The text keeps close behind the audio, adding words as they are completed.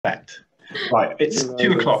Perfect. Right, it's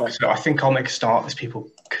 2 o'clock, so I think I'll make a start as people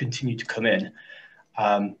continue to come in.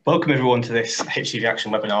 Welcome everyone to this HCV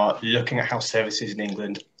Action Webinar, looking at how services in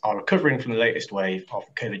England are recovering from the latest wave of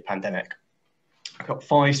the COVID pandemic. I've got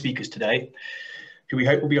 5 speakers today, who we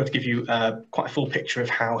hope will be able to give you quite a full picture of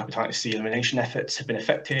how hepatitis C elimination efforts have been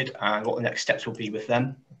affected and what the next steps will be with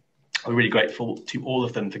them. We're really grateful to all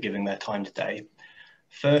of them for giving their time today.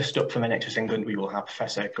 First up from NHS England, we will have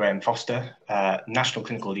Professor Graham Foster, National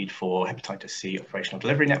Clinical Lead for Hepatitis C Operational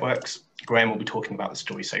Delivery Networks. Graham will be talking about the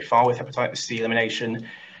story so far with hepatitis C elimination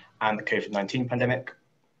and the COVID-19 pandemic.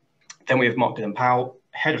 Then we have Mark Gillyon-Powell,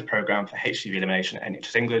 Head of Programme for HCV Elimination at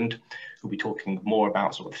NHS England, who will be talking more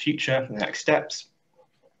about sort of the future and the next steps.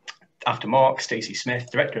 After Mark, Stacey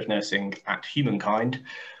Smith, Director of Nursing at Humankind,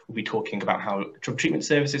 will be talking about how drug treatment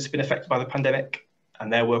services have been affected by the pandemic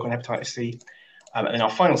and their work on hepatitis C. And then our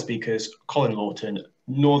final speakers, Colin Lawton,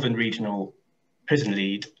 Northern Regional Prison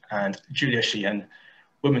Lead, and Julia Sheehan,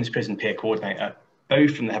 Women's Prison Peer Coordinator,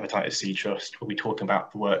 both from the Hepatitis C Trust, will be talking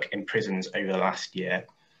about the work in prisons over the last year.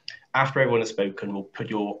 After everyone has spoken, we'll put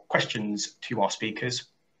your questions to our speakers.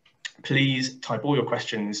 Please type all your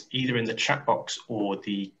questions either in the chat box or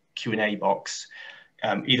the Q&A box.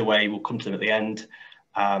 Either way, we'll come to them at the end.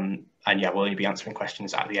 And yeah, we'll only be answering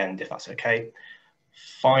questions at the end if that's okay.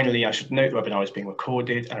 Finally, I should note the webinar is being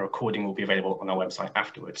recorded and a recording will be available on our website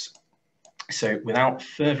afterwards. So without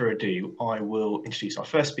further ado, I will introduce our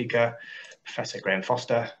first speaker, Professor Graham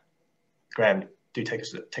Foster. Graham, do take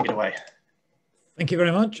it away. Thank you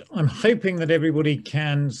very much. I'm hoping that everybody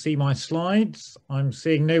can see my slides. I'm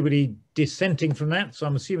seeing nobody dissenting from that, so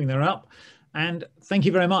I'm assuming they're up. And thank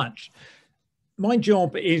you very much. My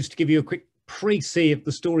job is to give you a quick précis of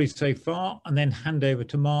the story so far and then hand over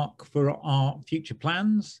to Mark for our future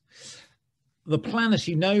plans. The plan, as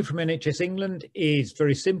you know from NHS England, is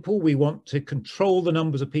very simple. We want to control the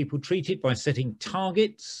numbers of people treated by setting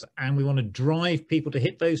targets, and we want to drive people to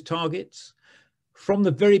hit those targets. From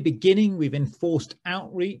the very beginning, we've enforced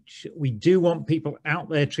outreach. We do want people out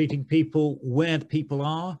there treating people where the people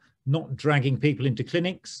are, not dragging people into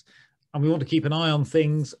clinics. And we want to keep an eye on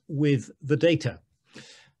things with the data.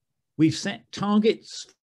 We've set targets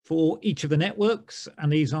for each of the networks,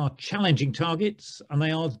 and these are challenging targets, and they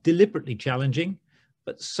are deliberately challenging.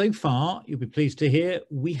 But so far, you'll be pleased to hear,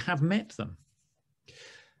 we have met them.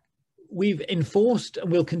 We've enforced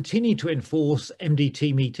and will continue to enforce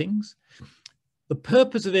MDT meetings. The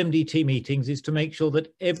purpose of MDT meetings is to make sure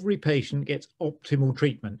that every patient gets optimal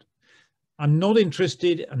treatment. I'm not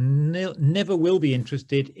interested and never will be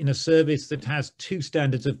interested in a service that has 2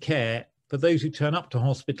 standards of care for those who turn up to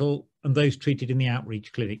hospital and those treated in the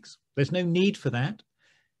outreach clinics. There's no need for that.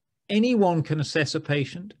 Anyone can assess a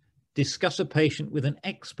patient, discuss a patient with an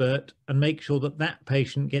expert, and make sure that that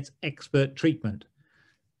patient gets expert treatment.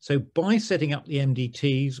 So by setting up the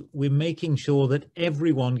MDTs, we're making sure that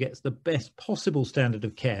everyone gets the best possible standard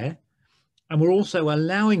of care. And we're also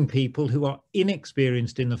allowing people who are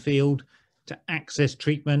inexperienced in the field to access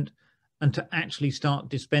treatment and to actually start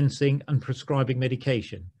dispensing and prescribing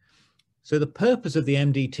medication. So the purpose of the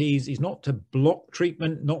MDTs is not to block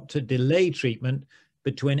treatment, not to delay treatment,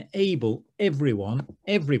 but to enable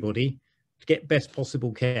everybody to get best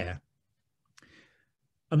possible care.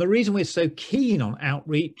 And the reason we're so keen on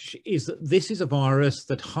outreach is that this is a virus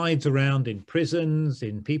that hides around in prisons,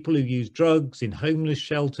 in people who use drugs, in homeless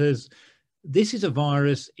shelters. This is a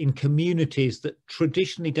virus in communities that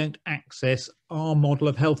traditionally don't access our model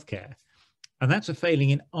of healthcare. And that's a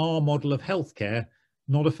failing in our model of healthcare,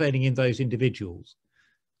 not a failing in those individuals.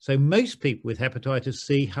 So most people with hepatitis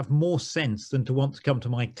C have more sense than to want to come to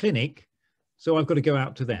my clinic, so I've got to go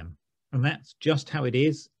out to them. And that's just how it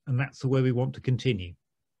is, and that's the way we want to continue.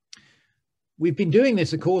 We've been doing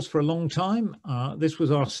this, of course, for a long time. This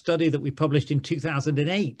was our study that we published in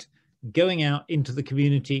 2008, going out into the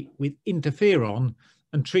community with interferon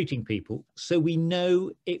and treating people, so we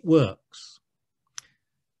know it works.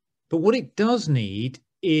 But what it does need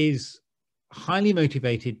is highly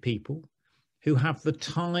motivated people who have the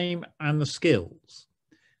time and the skills.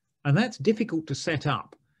 And that's difficult to set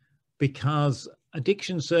up because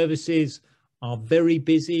addiction services are very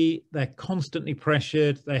busy, they're constantly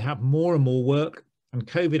pressured, they have more and more work, and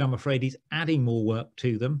COVID, I'm afraid, is adding more work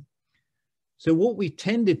to them. So what we've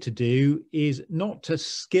tended to do is not to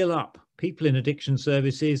skill up people in addiction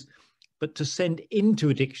services, but to send into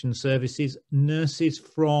addiction services nurses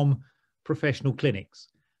from professional clinics.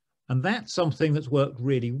 And that's something that's worked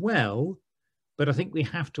really well, but I think we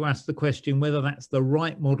have to ask the question whether that's the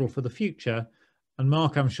right model for the future. And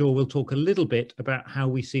Mark, I'm sure, will talk a little bit about how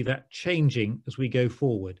we see that changing as we go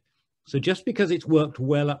forward. So just because it's worked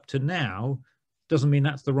well up to now doesn't mean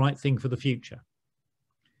that's the right thing for the future.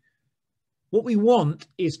 What we want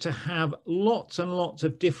is to have lots and lots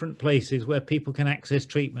of different places where people can access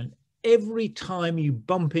treatment. Every time you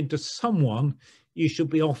bump into someone, you should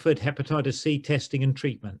be offered hepatitis C testing and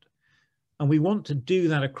treatment. And we want to do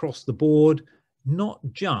that across the board, not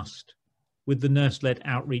just with the nurse-led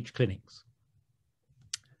outreach clinics.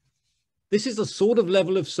 This is the sort of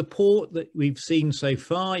level of support that we've seen so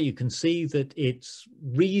far. You can see that it's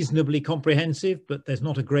reasonably comprehensive, but there's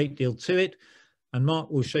not a great deal to it. And Mark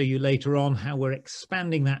will show you later on how we're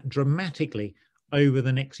expanding that dramatically over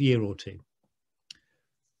the next year or two.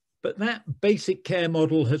 But that basic care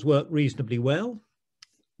model has worked reasonably well.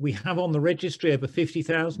 We have on the registry over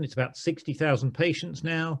 50,000, it's about 60,000 patients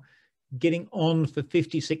now. Getting on for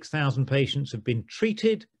 56,000 patients have been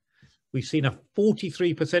treated. We've seen a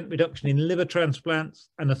 43% reduction in liver transplants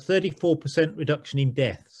and a 34% reduction in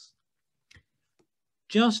deaths.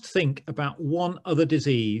 Just think about one other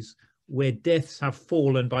disease where deaths have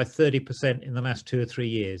fallen by 30% in the last 2 or 3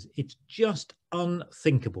 years. It's just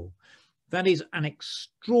unthinkable. That is an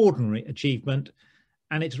extraordinary achievement,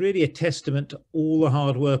 and it's really a testament to all the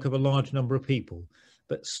hard work of a large number of people.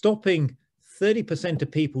 But stopping 30%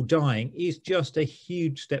 of people dying is just a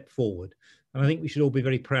huge step forward, and I think we should all be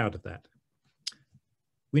very proud of that.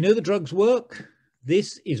 We know the drugs work.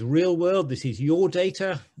 This is real world. This is your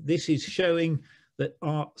data. This is showing that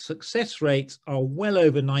our success rates are well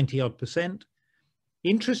over 90-odd%.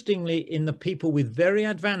 Interestingly, in the people with very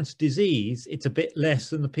advanced disease, it's a bit less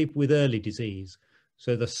than the people with early disease.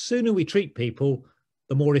 So the sooner we treat people,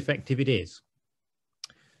 the more effective it is.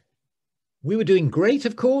 We were doing great,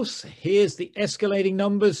 of course. Here's the escalating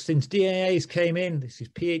numbers since DAAs came in. This is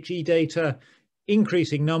PHE data,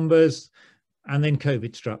 increasing numbers, and then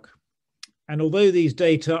COVID struck. And although these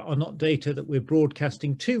data are not data that we're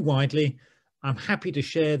broadcasting too widely, I'm happy to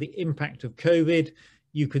share the impact of COVID.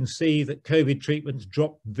 You can see that COVID treatments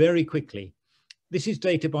dropped very quickly. This is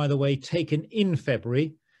data, by the way, taken in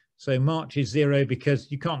February. So March is 0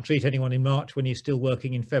 because you can't treat anyone in March when you're still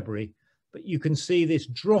working in February. But you can see this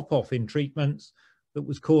drop off in treatments that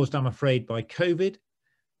was caused, I'm afraid, by COVID.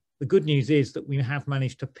 The good news is that we have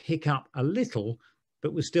managed to pick up a little,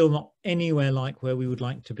 but we're still not anywhere like where we would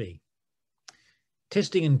like to be.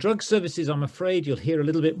 Testing and drug services, I'm afraid you'll hear a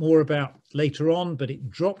little bit more about later on, but it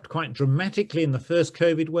dropped quite dramatically in the first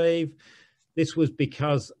COVID wave. This was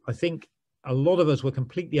because I think a lot of us were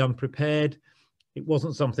completely unprepared. It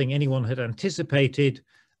wasn't something anyone had anticipated,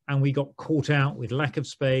 and we got caught out with lack of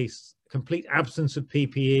space, complete absence of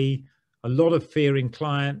PPE, a lot of fear in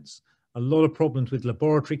clients, a lot of problems with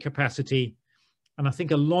laboratory capacity. And I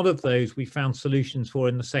think a lot of those we found solutions for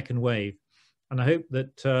in the second wave. And I hope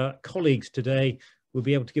that colleagues today will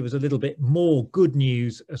be able to give us a little bit more good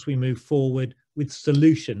news as we move forward with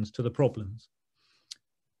solutions to the problems.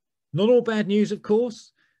 Not all bad news, of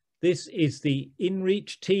course. This is the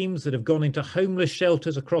InReach teams that have gone into homeless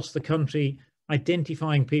shelters across the country,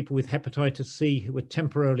 identifying people with hepatitis C who were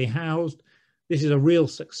temporarily housed. This is a real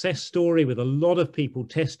success story with a lot of people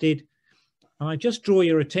tested. And I just draw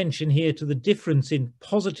your attention here to the difference in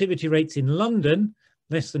positivity rates in London,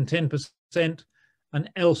 less than 10%, and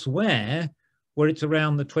elsewhere, where it's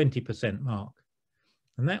around the 20% mark.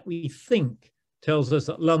 And that, we think, tells us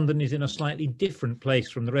that London is in a slightly different place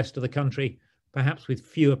from the rest of the country, perhaps with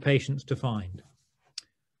fewer patients to find.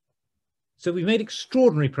 So we've made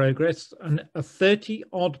extraordinary progress, and a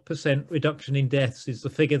 30-odd% reduction in deaths is the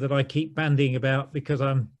figure that I keep bandying about because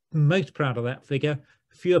I'm most proud of that figure.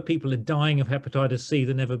 Fewer people are dying of hepatitis C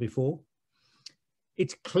than ever before.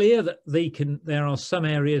 It's clear that there are some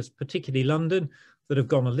areas, particularly London, that have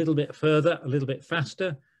gone a little bit further, a little bit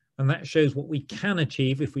faster, and that shows what we can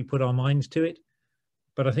achieve if we put our minds to it.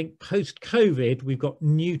 But I think post-COVID, we've got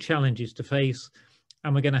new challenges to face,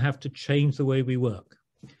 and we're going to have to change the way we work.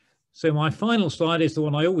 So my final slide is the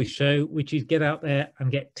one I always show, which is get out there and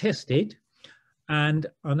get tested. And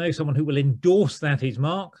I know someone who will endorse that is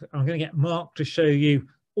Mark. I'm going to get Mark to show you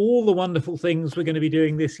all the wonderful things we're going to be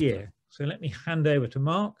doing this year. So let me hand over to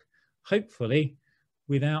Mark, hopefully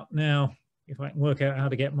without now, if I can work out how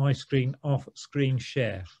to get my screen off screen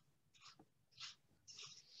share.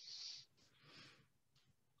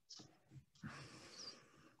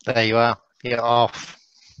 There you are, you're off.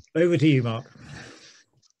 Over to you, Mark.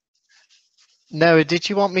 No, did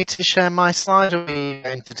you want me to share my slide, or are you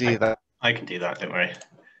going to do that? I can do that, don't worry.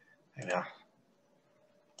 There we are.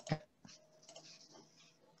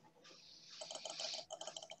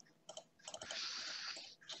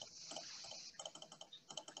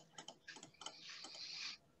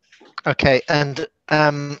 Okay, and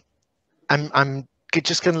I'm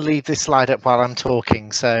just going to leave this slide up while I'm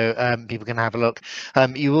talking, so people can have a look.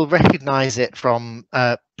 You will recognise it from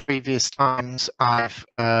previous times. I've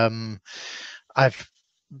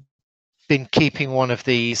been keeping one of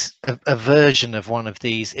these, a version of one of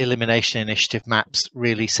these elimination initiative maps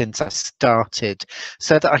really since I started,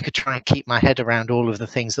 so that I could try and keep my head around all of the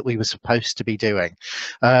things that we were supposed to be doing.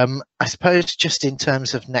 I suppose just in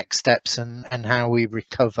terms of next steps and how we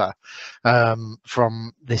recover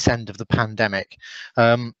from this end of the pandemic,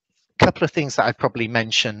 a couple of things that I'd probably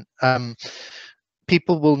mention.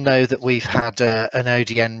 People will know that we've had an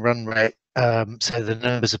ODN run rate, so the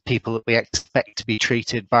numbers of people that we expect to be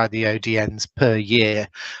treated by the ODNs per year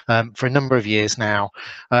for a number of years now.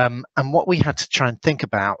 And what we had to try and think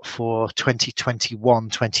about for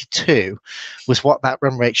 2021-22 was what that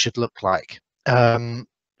run rate should look like.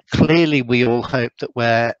 Clearly, we all hope that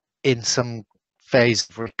we're in some phase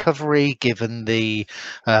of recovery, given the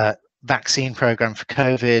vaccine program for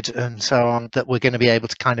COVID and so on, that we're going to be able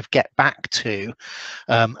to kind of get back to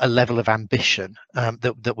a level of ambition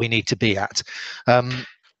that we need to be at.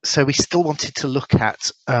 So we still wanted to look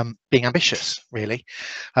at being ambitious, really.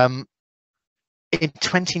 In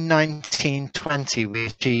 2019-20, we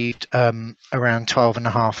achieved around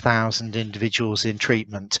 12,500 individuals in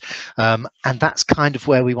treatment, and that's kind of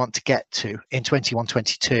where we want to get to in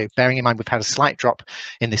 21-22. Bearing in mind we've had a slight drop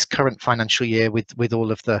in this current financial year with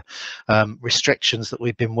all of the restrictions that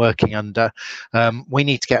we've been working under. We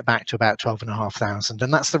need to get back to about 12,500,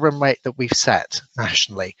 and that's the run rate that we've set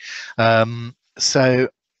nationally. So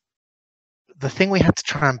the thing we had to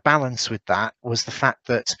try and balance with that was the fact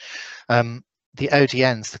that the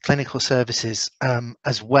ODNs, the clinical services,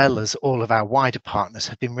 as well as all of our wider partners,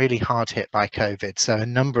 have been really hard hit by COVID. So a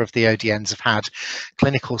number of the ODNs have had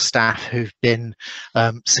clinical staff who've been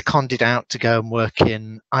seconded out to go and work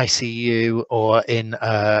in ICU or in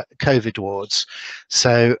COVID wards.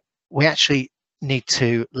 So we actually need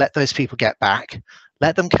to let those people get back,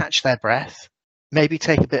 let them catch their breath, maybe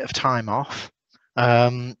take a bit of time off.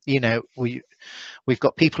 You know, we've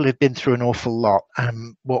got people who've been through an awful lot,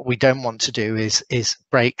 and what we don't want to do is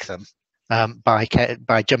break them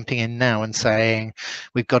by jumping in now and saying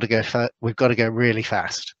we've got to go really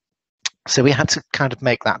fast. So we had to kind of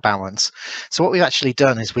make that balance. So what we've actually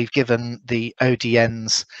done is we've given the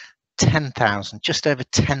ODNs 10,000, just over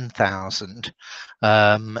 10,000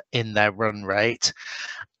 in their run rate.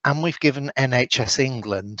 And we've given NHS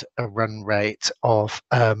England a run rate of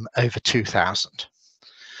over 2,000.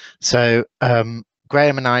 So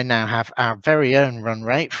Graham and I now have our very own run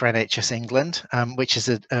rate for NHS England, which is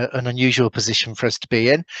an unusual position for us to be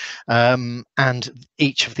in. And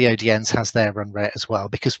each of the ODNs has their run rate as well,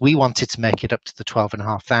 because we wanted to make it up to the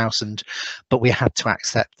 12,500, but we had to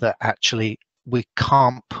accept that actually we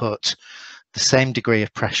can't put the same degree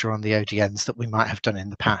of pressure on the ODNs that we might have done in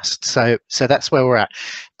the past. So that's where we're at.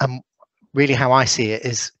 Really how I see it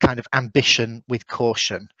is kind of ambition with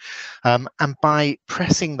caution. And by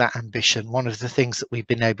pressing that ambition, one of the things that we've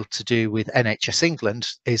been able to do with NHS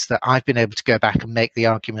England is that I've been able to go back and make the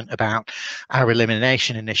argument about our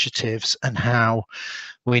elimination initiatives and how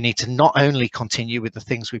we need to not only continue with the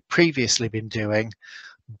things we've previously been doing,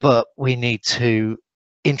 but we need to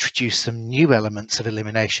introduce some new elements of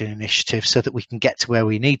elimination initiatives so that we can get to where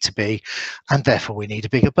we need to be, and therefore we need a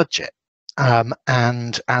bigger budget.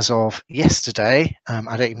 And as of yesterday,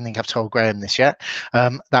 I don't even think I've told Graham this yet,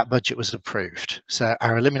 that budget was approved. So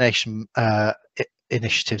our elimination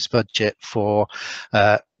initiatives budget for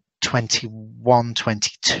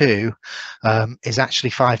 21-22 is actually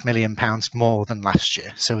 £5 million more than last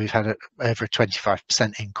year. So we've had over a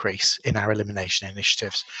 25% increase in our elimination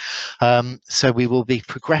initiatives. So we will be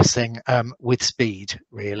progressing with speed,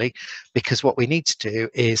 really, because what we need to do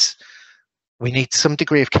is we need some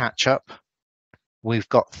degree of catch up. We've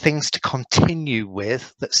got things to continue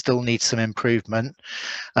with that still need some improvement.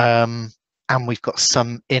 And we've got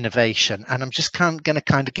some innovation, and I'm just going to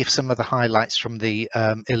kind of give some of the highlights from the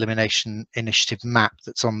elimination initiative map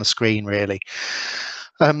that's on the screen, really.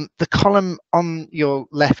 The column on your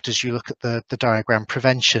left, as you look at the diagram,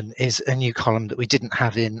 prevention, is a new column that we didn't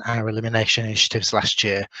have in our elimination initiatives last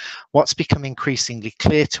year. What's become increasingly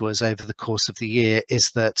clear to us over the course of the year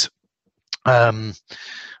is that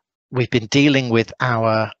we've been dealing with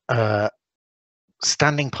our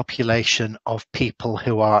standing population of people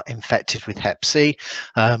who are infected with Hep C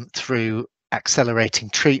through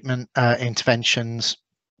accelerating treatment interventions,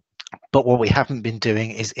 but what we haven't been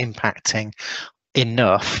doing is impacting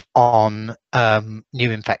enough on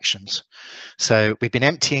new infections. So we've been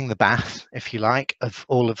emptying the bath, if you like, of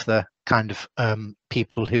all of the kind of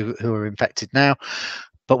people who are infected now,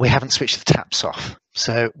 but we haven't switched the taps off.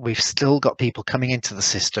 So we've still got people coming into the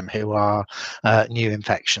system who are new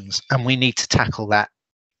infections, and we need to tackle that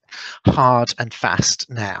hard and fast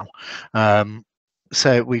now.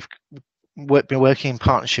 So we've been working in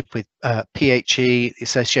partnership with PHE, the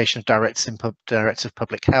Association of Directors of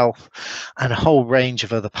Public Health, and a whole range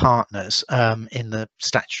of other partners in the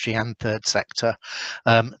statutory and third sector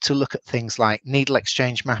to look at things like needle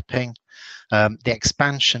exchange mapping, the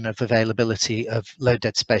expansion of availability of low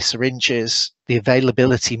dead space syringes, the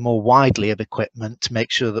availability more widely of equipment to make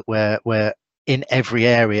sure that we're in every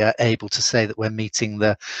area able to say that we're meeting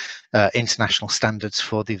the international standards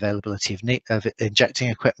for the availability of injecting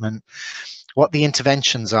equipment, what the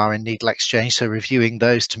interventions are in needle exchange, so reviewing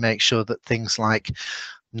those to make sure that things like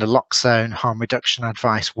naloxone, harm reduction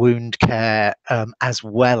advice, wound care, as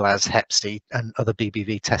well as Hep C and other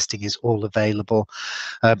BBV testing is all available.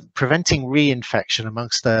 Preventing reinfection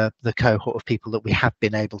amongst the cohort of people that we have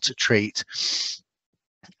been able to treat,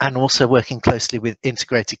 and also working closely with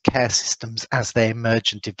integrated care systems as they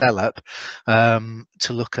emerge and develop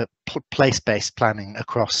to look at place-based planning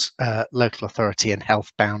across local authority and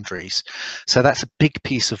health boundaries. So that's a big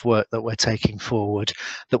piece of work that we're taking forward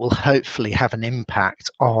that will hopefully have an impact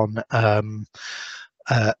on our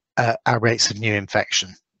rates of new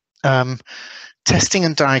infection. Testing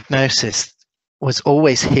and diagnosis was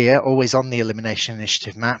always here, always on the Elimination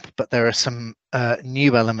Initiative map, but there are some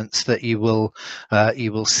new elements that you will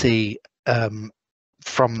see from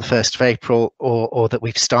the 1st of April, or that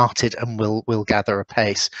we've started and will gather a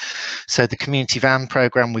pace. So the community van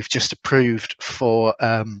programme we've just approved for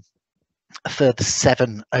a further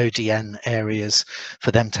 7 ODN areas for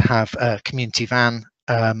them to have a community van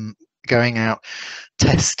going out,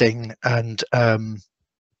 testing and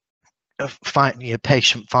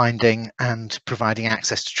patient finding and providing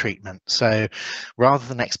access to treatment. So rather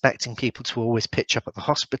than expecting people to always pitch up at the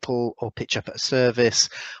hospital or pitch up at a service,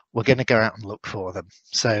 we're going to go out and look for them.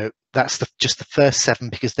 So that's just the first 7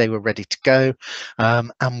 because they were ready to go,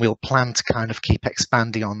 and we'll plan to kind of keep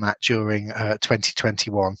expanding on that during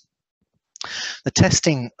 2021. The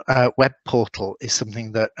testing web portal is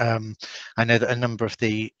something that I know that a number of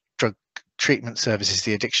the drug treatment services,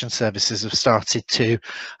 the addiction services, have started to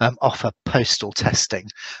offer postal testing,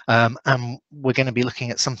 and we're going to be looking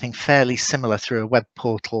at something fairly similar through a web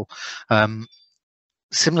portal,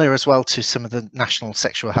 similar as well to some of the national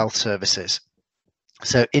sexual health services.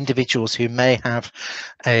 So individuals who may have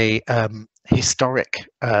a historic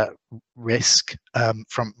risk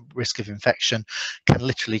from risk of infection can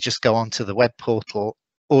literally just go onto the web portal,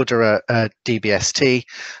 order a DBST,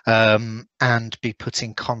 and be put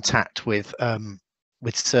in contact with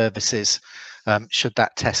services should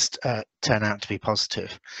that test turn out to be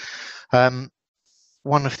positive.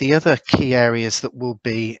 One of the other key areas that will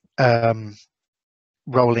be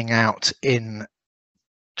rolling out in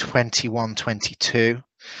 21-22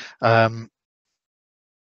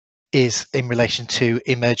 is in relation to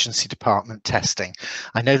emergency department testing.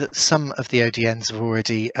 I know that some of the ODNs have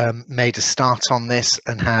already made a start on this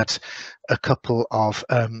and had a couple of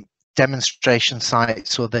demonstration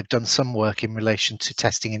sites, or they've done some work in relation to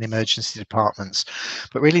testing in emergency departments.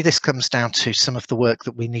 But really this comes down to some of the work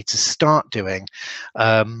that we need to start doing,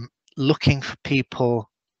 looking for people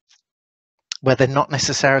where they're not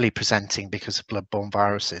necessarily presenting because of bloodborne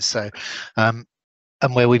viruses, so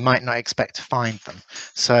and where we might not expect to find them.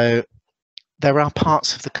 So there are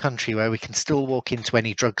parts of the country where we can still walk into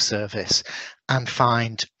any drug service and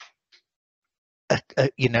find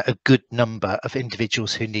a good number of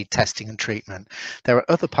individuals who need testing and treatment. There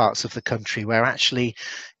are other parts of the country where actually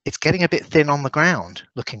it's getting a bit thin on the ground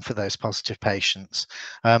looking for those positive patients,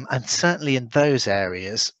 and certainly in those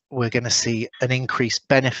areas we're going to see an increased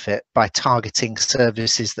benefit by targeting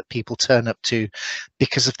services that people turn up to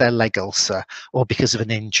because of their leg ulcer or because of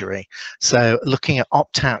an injury. So looking at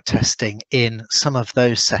opt-out testing in some of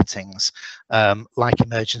those settings, like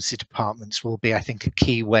emergency departments, will be, I think, a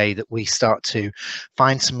key way that we start to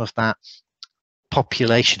find some of that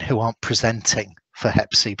population who aren't presenting for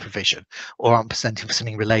Hep C provision or aren't presenting for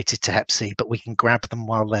something related to Hep C, but we can grab them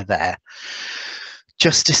while they're there.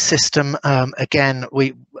 Justice system, again,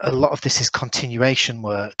 a lot of this is continuation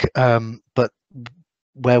work, but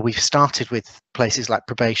where we've started with places like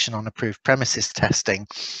probation on approved premises testing,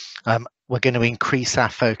 we're going to increase our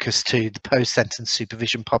focus to the post-sentence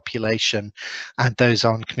supervision population and those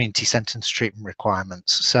on community sentence treatment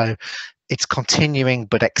requirements. So it's continuing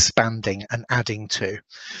but expanding and adding to.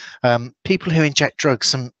 People who inject drugs,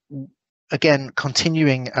 some, again,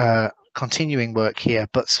 continuing work here,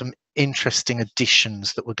 but some interesting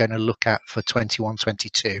additions that we're going to look at for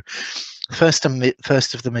 21-22. First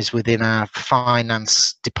of them is within our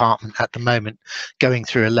finance department at the moment, going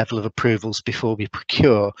through a level of approvals before we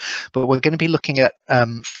procure. But we're going to be looking at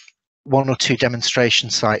one or two demonstration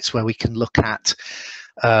sites where we can look at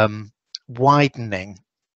widening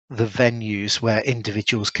the venues where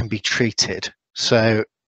individuals can be treated. So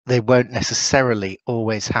they won't necessarily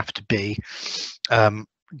always have to be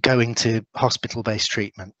going to hospital-based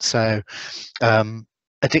treatment. So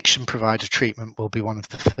addiction provider treatment will be one of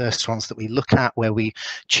the first ones that we look at, where we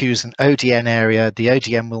choose an ODN area. The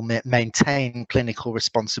ODN will maintain clinical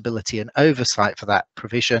responsibility and oversight for that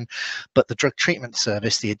provision, but the drug treatment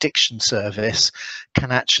service, the addiction service,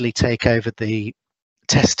 can actually take over the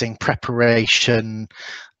testing, preparation,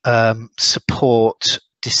 support,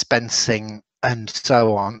 dispensing, and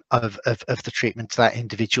so on of the treatment to that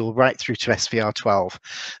individual, right through to SVR12.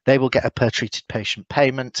 They will get a per treated patient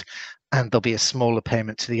payment, and there'll be a smaller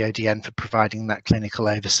payment to the ODN for providing that clinical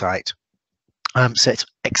oversight. So it's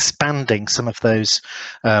expanding some of those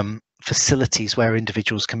facilities where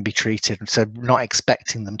individuals can be treated, and so not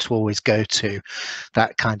expecting them to always go to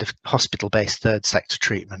that kind of hospital-based third sector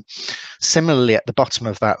treatment. Similarly, at the bottom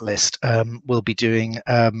of that list, we'll be doing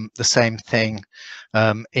the same thing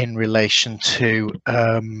in relation to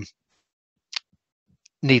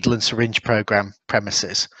needle and syringe program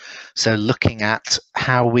premises. So looking at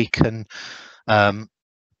how we can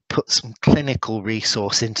put some clinical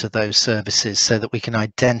resource into those services so that we can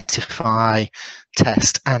identify,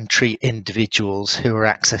 test and treat individuals who are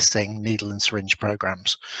accessing needle and syringe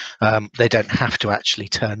programs. They don't have to actually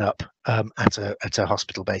turn up at a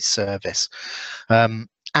hospital-based service. And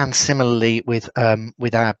similarly with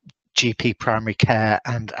our GP primary care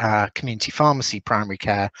and our community pharmacy primary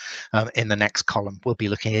care, in the next column, we'll be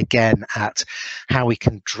looking again at how we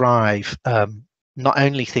can drive not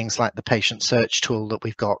only things like the patient search tool that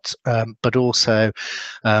we've got, but also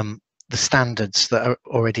the standards that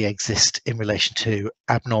already exist in relation to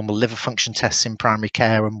abnormal liver function tests in primary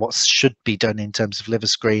care and what should be done in terms of liver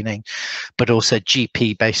screening, but also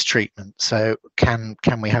GP-based treatment. So can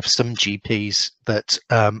we have some GPs that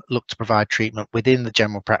look to provide treatment within the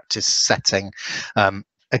general practice setting,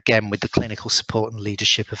 again with the clinical support and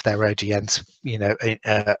leadership of their ODNs, you know,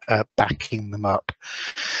 backing them up.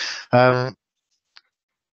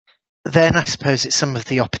 Then I suppose it's some of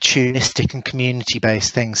the opportunistic and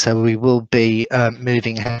community-based things. So we will be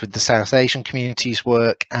moving ahead with the South Asian communities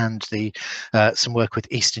work and the some work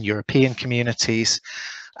with Eastern European communities.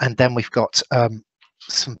 And then we've got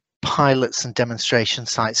some pilots and demonstration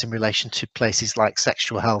sites in relation to places like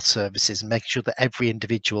sexual health services, and making sure that every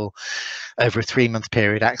individual over a 3-month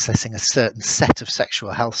period accessing a certain set of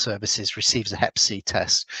sexual health services receives a Hep C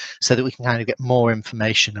test, so that we can kind of get more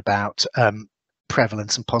information about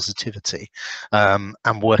prevalence and positivity,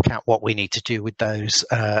 and work out what we need to do with those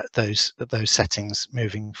settings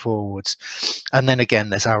moving forwards. And then again,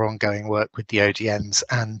 there's our ongoing work with the ODNs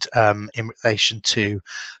and in relation to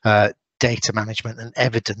data management and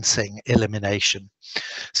evidencing elimination.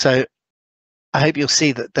 So I hope you'll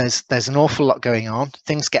see that there's an awful lot going on.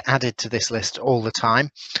 Things get added to this list all the time,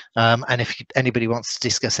 and if anybody wants to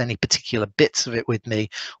discuss any particular bits of it with me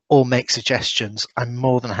or make suggestions, I'm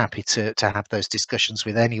more than happy to have those discussions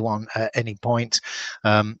with anyone at any point.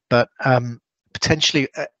 But potentially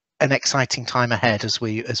an exciting time ahead as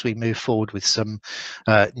we move forward with some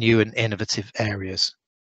new and innovative areas.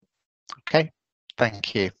 Okay,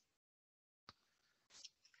 thank you.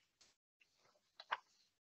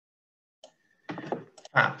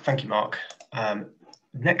 Thank you, Mark.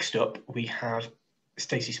 Next up, we have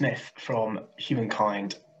Stacey Smith from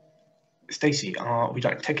Humankind. Stacey, would you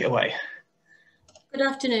like to take it away? Good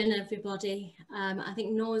afternoon, everybody. I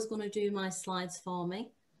think Noah's going to do my slides for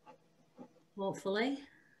me, hopefully.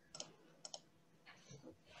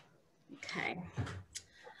 Okay,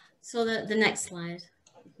 so the next slide,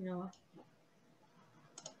 Noah.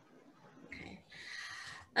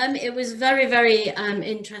 It was very, very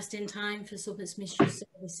interesting time for substance misuse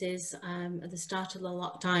services at the start of the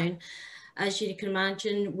lockdown. As you can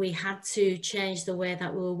imagine, we had to change the way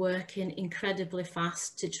that we were working incredibly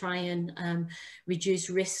fast to try and reduce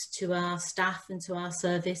risk to our staff and to our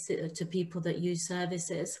service, to people that use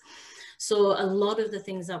services. So a lot of the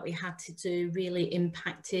things that we had to do really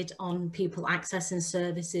impacted on people accessing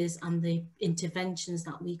services and the interventions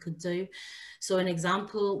that we could do. So an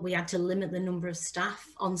example, we had to limit the number of staff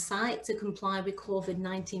on site to comply with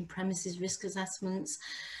COVID-19 premises risk assessments.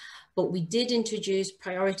 But we did introduce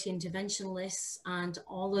priority intervention lists, and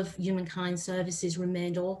all of Humankind services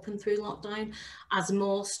remained open through lockdown, as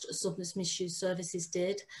most substance misuse services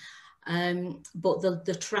did. But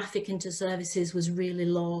the traffic into services was really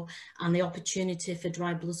low, and the opportunity for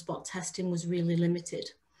dry blood spot testing was really limited.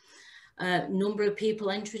 Number of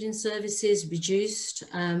people entered in services reduced.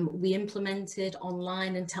 We implemented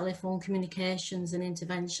online and telephone communications and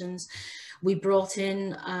interventions. We brought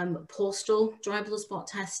in postal dry blood spot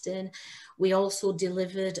testing. We also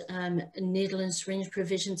delivered needle and syringe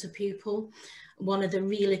provision to people. One of the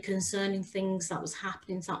really concerning things that was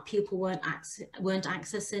happening is that people weren't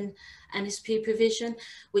accessing NSP provision,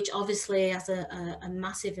 which obviously has a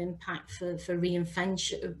massive impact for reinfection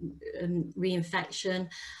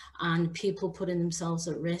and people putting themselves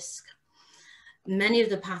at risk. Many of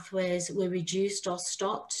the pathways were reduced or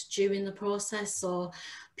stopped during the process, so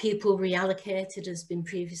people reallocated, as been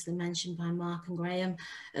previously mentioned by Mark and Graham,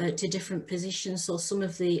 to different positions. So some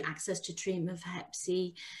of the access to treatment for Hep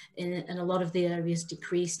C in a lot of the areas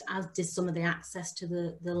decreased, as did some of the access to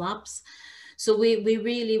the labs. So we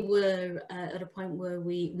really were at a point where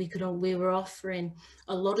we were offering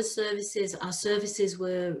a lot of services. Our services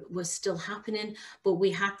were still happening, but we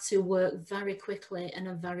had to work very quickly in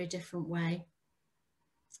a very different way.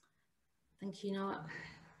 Thank you, Noah.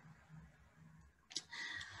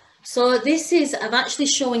 So this is, I'm actually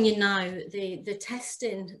showing you now the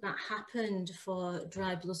testing that happened for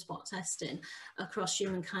dry blood spot testing across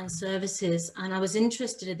Humankind services. And I was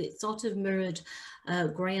interested in it, sort of mirrored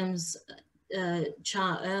Graham's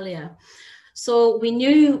chart earlier. So we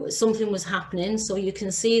knew something was happening. So you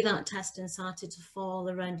can see that testing started to fall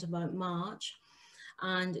around about March.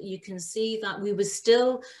 And you can see that we were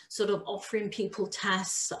still sort of offering people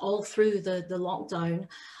tests all through the lockdown.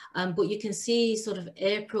 But you can see sort of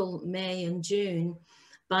April, May and June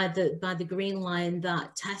by the green line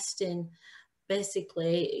that testing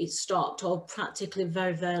basically it stopped or practically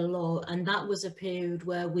very, very low. And that was a period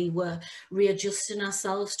where we were readjusting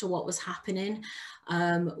ourselves to what was happening.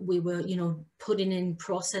 We were, putting in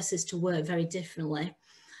processes to work very differently.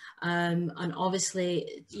 And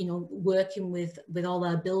obviously, working with all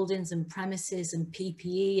our buildings and premises and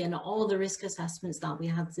PPE and all the risk assessments that we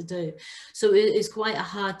had to do. So it is quite a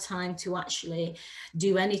hard time to actually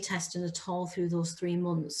do any testing at all through those 3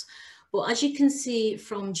 months. But as you can see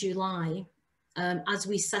from July, as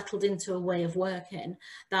we settled into a way of working,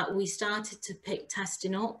 that we started to pick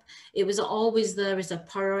testing up. It was always there as a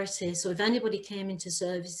priority. So if anybody came into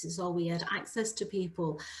services or we had access to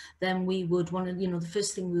people, then we would want to, the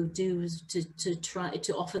first thing we would do was to try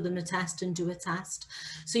to offer them a test and do a test.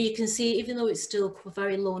 So you can see, even though it's still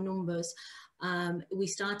very low numbers, we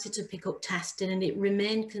started to pick up testing, and it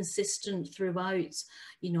remained consistent throughout,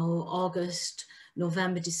 August,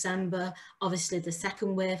 November, December. Obviously the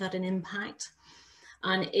second wave had an impact.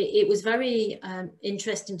 And it was very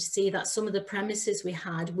interesting to see that some of the premises we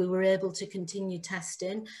had, we were able to continue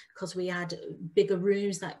testing because we had bigger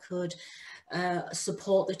rooms that could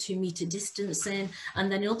support the 2-meter distancing.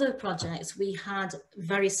 And then other projects, we had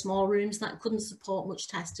very small rooms that couldn't support much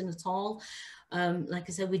testing at all. Like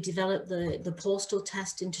I said, we developed the postal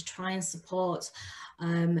testing to try and support,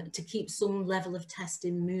 to keep some level of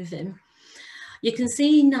testing moving. You can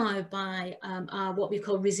see now by what we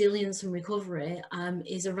call resilience and recovery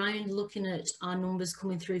is around looking at our numbers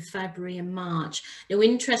coming through February and March. Now,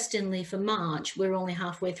 interestingly, for March, we're only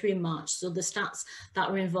halfway through March, so the stats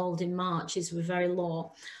that were involved in March were very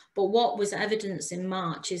low. But what was evidence in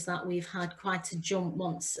March is that we've had quite a jump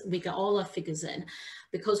once we got all our figures in,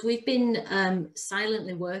 because we've been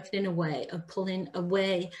silently working in a way of pulling a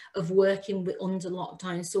way of working under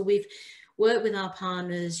lockdown. So we've work with our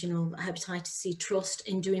partners, Hepatitis C Trust,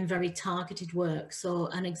 in doing very targeted work. So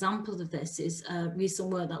an example of this is recent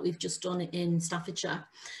work that we've just done in Staffordshire,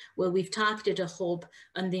 where we've targeted a hub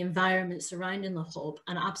and the environment surrounding the hub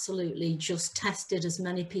and absolutely just tested as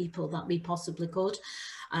many people that we possibly could.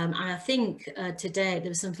 And I think today there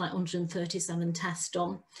was something like 137 tests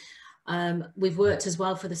done. We've worked as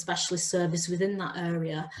well for the specialist service within that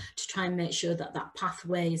area to try and make sure that that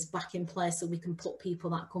pathway is back in place so we can put people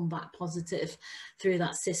that come back positive through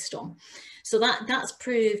that system. So that's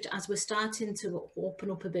proved, as we're starting to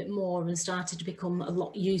open up a bit more and started to become a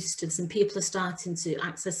lot used to this, and people are starting to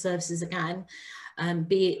access services again,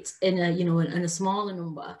 be it in a in a smaller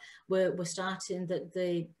number, we're starting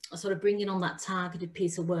the sort of bringing on that targeted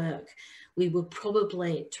piece of work. We will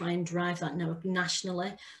probably try and drive that now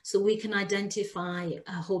nationally, so we can identify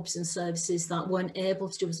hubs and services that weren't able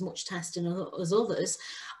to do as much testing as others,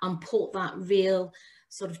 and put that real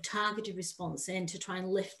sort of targeted response in to try and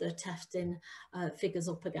lift their testing figures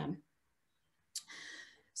up again.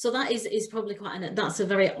 So that is probably that's a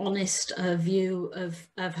very honest view of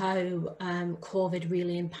how COVID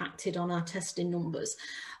really impacted on our testing numbers.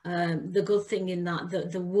 The good thing in that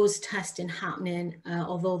there was testing happening,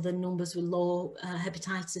 although the numbers were low.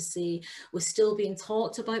 Hepatitis C was still being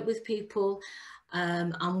talked about with people.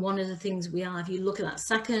 And one of the things we are, if you look at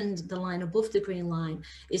that the line above the green line,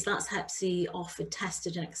 is that's Hep C offered,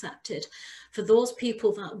 tested and accepted. For those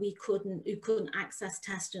people that who couldn't access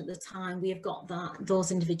testing at the time, we have got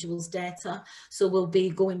those individuals' data. So we'll be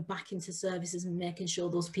going back into services and making sure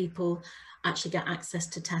those people actually get access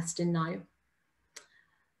to testing now.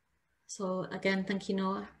 So again, thank you,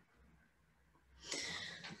 Noah.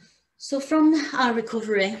 So from our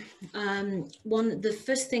recovery, the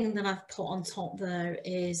first thing that I've put on top there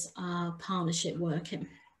is our partnership working.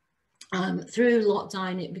 Through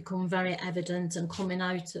lockdown, it became very evident, and coming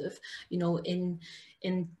out of, you know, in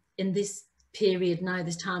this period now,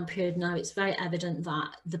 this time period now, it's very evident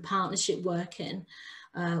that the partnership working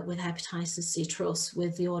with Hepatitis C Trust,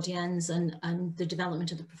 with the ODNs and the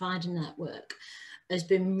development of the provider network has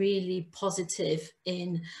been really positive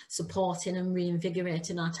in supporting and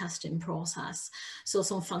reinvigorating our testing process. So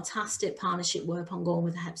some fantastic partnership work ongoing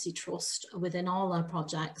with the Hep C Trust within all our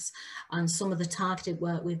projects, and some of the targeted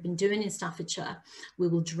work we've been doing in Staffordshire, we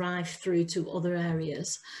will drive through to other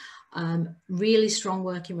areas. Really strong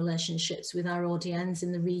working relationships with our ODNs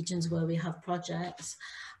in the regions where we have projects.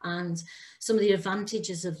 And some of the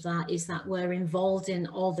advantages of that is that we're involved in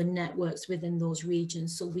all the networks within those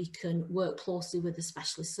regions, so we can work closely with the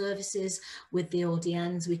specialist services, with the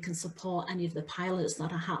ODNs, we can support any of the pilots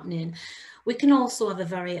that are happening. We can also have a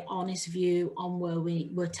very honest view on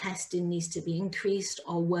where testing needs to be increased,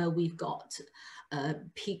 or where we've got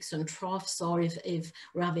peaks and troughs, or if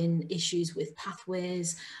we're having issues with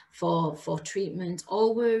pathways for treatment,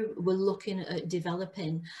 or we're looking at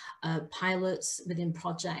developing pilots within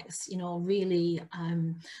projects. You know, really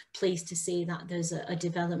pleased to see that there's a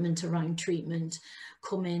development around treatment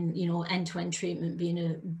coming, you know, end-to-end treatment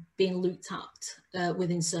being looked at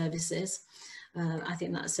within services. I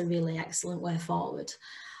think that's a really excellent way forward.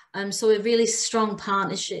 So a really strong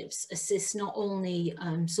partnerships assist not only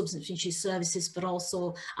substance misuse services, but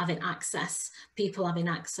also people having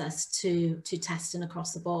access to testing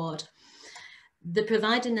across the board. The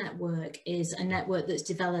provider network is a network that's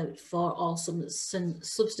developed for all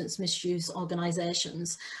substance misuse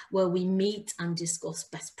organisations, where we meet and discuss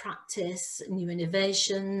best practice, new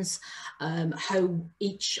innovations, how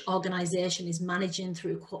each organisation is managing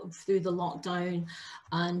through the lockdown,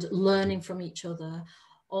 and learning from each other.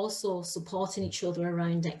 Also supporting each other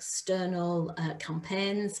around external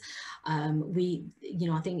campaigns. I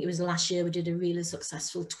think it was last year we did a really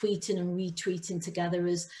successful tweeting and retweeting together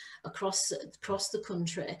as across the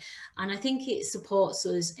country, and I think it supports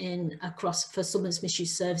us for substance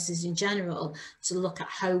misuse services in general to look at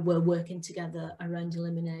how we're working together around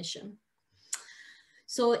elimination.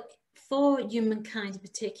 So for Humankind in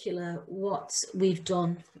particular, what we've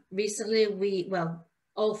done recently,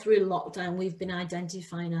 all through lockdown, we've been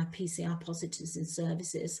identifying our PCR positives in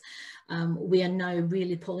services. We are now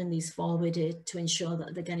really pulling these forward to ensure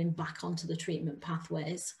that they're getting back onto the treatment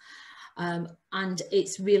pathways. And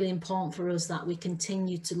it's really important for us that we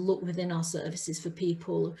continue to look within our services for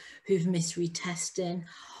people who've missed retesting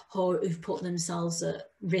or who've put themselves at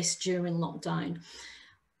risk during lockdown.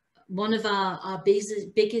 One of our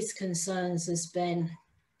biggest concerns has been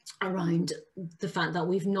around the fact that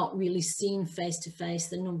we've not really seen face-to-face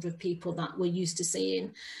the number of people that we're used to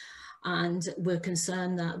seeing, and we're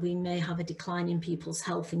concerned that we may have a decline in people's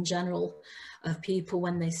health in general, of people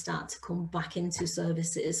when they start to come back into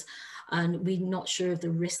services, and we're not sure of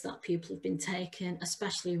the risk that people have been taking,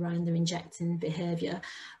 especially around their injecting behaviour,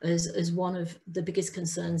 as one of the biggest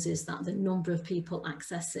concerns is that the number of people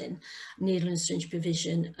accessing needle and syringe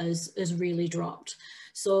provision has really dropped.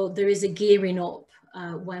 So there is a gearing up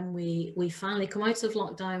when we finally come out of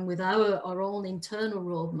lockdown with our own internal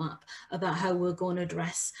roadmap about how we're going to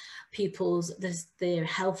address their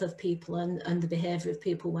health of people and the behaviour of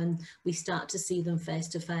people when we start to see them face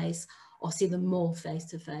to face, or see them more face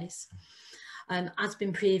to face. As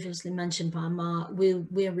been previously mentioned by Mark,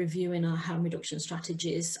 we're reviewing our harm reduction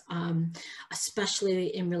strategies,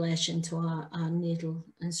 especially in relation to our needle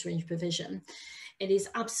and syringe provision. It is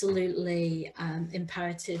absolutely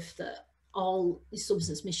imperative that all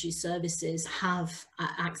substance misuse services have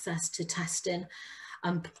access to testing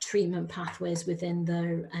and treatment pathways within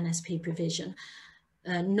their NSP provision,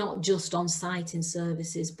 not just on site in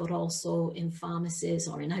services, but also in pharmacies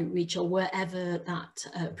or in outreach or wherever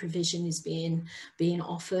that provision is being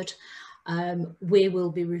offered. we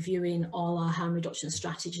will be reviewing all our harm reduction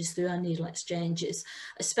strategies through our needle exchanges,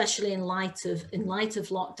 especially in light of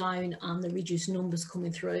lockdown and the reduced numbers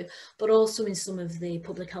coming through, but also in some of the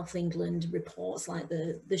Public Health England reports, like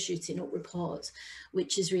the shooting up report,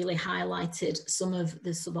 which has really highlighted some of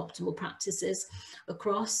the suboptimal practices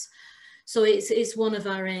across. So it's one of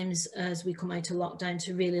our aims as we come out of lockdown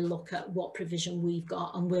to really look at what provision we've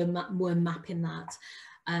got, and we're mapping that.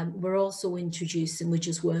 We're also we're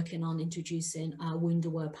just working on introducing our wound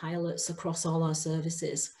aware pilots across all our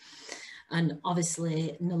services. And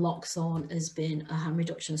obviously naloxone has been a harm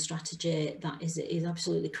reduction strategy that is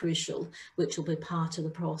absolutely crucial, which will be part of the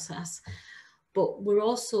process. But we're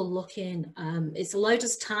also looking, it's allowed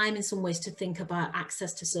us time in some ways to think about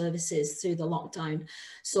access to services through the lockdown.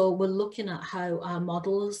 So we're looking at how our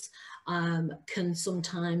models can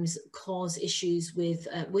sometimes cause issues with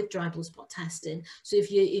dry blood spot testing. So if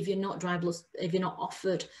you're not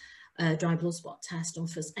offered a dry blood spot test on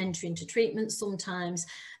first entry into treatment, sometimes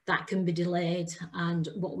that can be delayed. And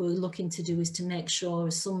what we're looking to do is to make sure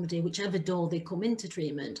somebody, whichever door they come into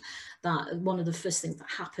treatment, that one of the first things that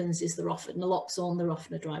happens is they're offered naloxone, they're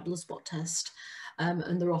offered a dry blood spot test,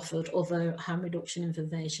 and they're offered other harm reduction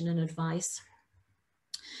information and advice.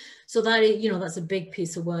 So that, that's a big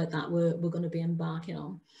piece of work that we're going to be embarking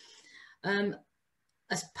on.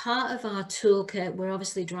 As part of our toolkit, we're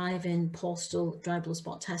obviously driving postal dry blood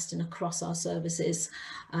spot testing across our services,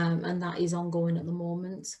 and that is ongoing at the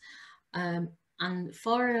moment. And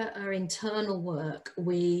for our internal work,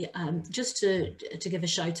 we, just to give a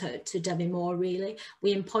shout out to Debbie Moore, really,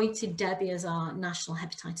 we appointed Debbie as our National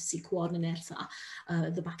Hepatitis C Coordinator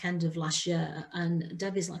at the back end of last year. And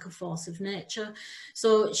Debbie's like a force of nature.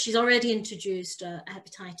 So she's already introduced a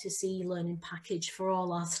Hepatitis C learning package for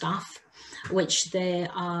all our staff, which they're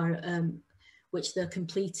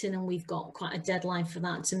completing, and we've got quite a deadline for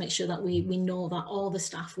that to make sure that we know that all the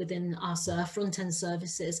staff within our front-end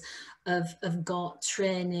services have got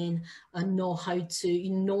training and know how to,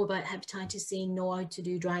 know about hepatitis C, know how to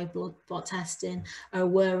do dry blood spot testing, are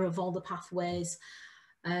aware of all the pathways.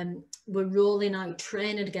 We're rolling out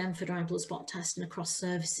training again for dry blood spot testing across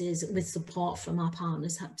services with support from our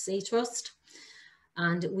partners, Hep C Trust.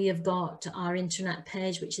 And we have got our intranet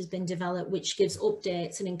page, which has been developed, which gives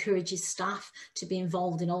updates and encourages staff to be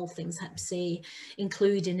involved in all things Hep C,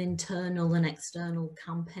 including internal and external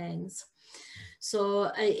campaigns. So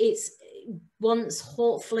it's once,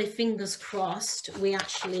 hopefully, fingers crossed, we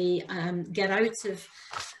actually get out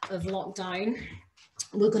of lockdown,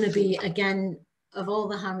 we're going to be, again, of all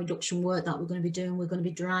the harm reduction work that we're going to be doing, we're going to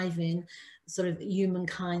be driving sort of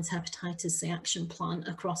Humankind's Hepatitis C Action Plan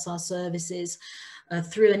across our services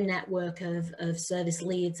through a network of service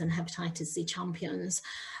leads and hepatitis C champions.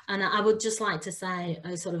 And I would just like to say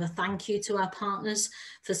sort of a thank you to our partners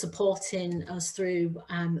for supporting us through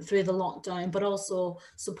the lockdown, but also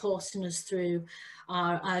supporting us through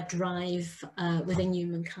our drive within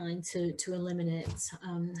Humankind to eliminate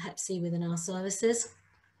Hep C within our services.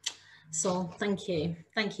 So thank you,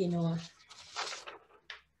 Noah.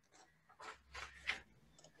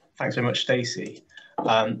 Thanks very much, Stacey.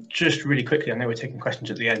 Just really quickly, I know we're taking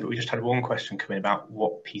questions at the end, but we just had one question come in about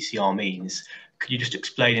what PCR means. Could you just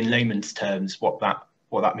explain in layman's terms what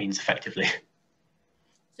that means effectively?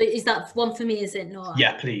 So is that one for me, is it, Noah?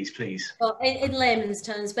 Yeah, please. Well, in layman's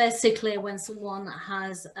terms, basically when someone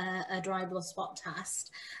has a dry blood spot test,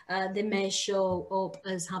 they may show up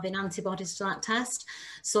as having antibodies to that test.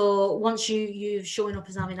 So once you've shown up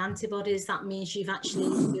as having antibodies, that means you've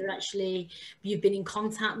been in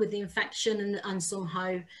contact with the infection, and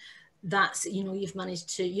somehow that's, you've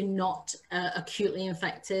managed to, you're not acutely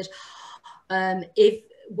infected. If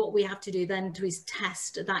what we have to do then is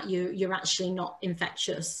test that you're actually not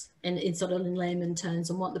infectious in sort of in layman terms.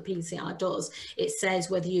 And what the PCR does, it says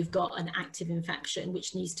whether you've got an active infection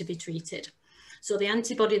which needs to be treated. So the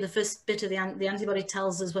antibody, the first bit of the antibody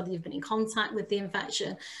tells us whether you've been in contact with the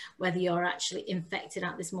infection, whether you're actually infected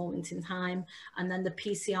at this moment in time. And then the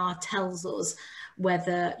PCR tells us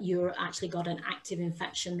whether you're actually got an active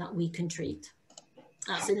infection that we can treat.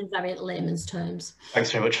 That's in very layman's terms.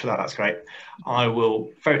 Thanks very much for that. That's great. I will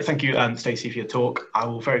thank you, Stacey, for your talk. I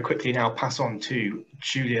will very quickly now pass on to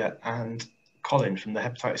Julia and Colin from the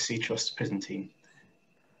Hepatitis C Trust prison team.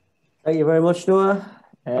 Thank you very much, Noah.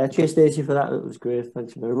 Cheers, Stacey, for that. It was great.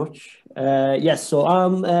 Thanks very much. Yes, so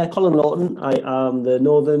I'm Colin Lawton. I am the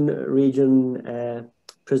Northern Region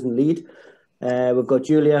prison lead. We've got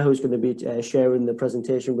Julia, who's going to be sharing the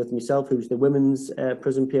presentation with myself, who's the Women's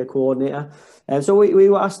Prison Peer Coordinator. So we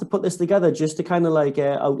were asked to put this together just to kind of like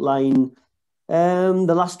outline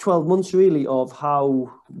The last 12 months really of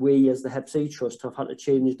how we as the Hep C Trust have had to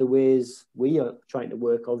change the ways we are trying to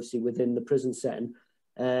work, obviously within the prison setting,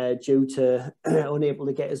 due to unable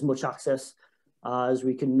to get as much access as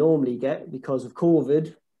we can normally get because of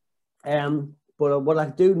COVID. But what I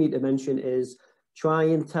do need to mention is try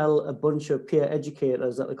and tell a bunch of peer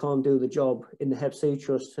educators that they can't do the job in the Hep C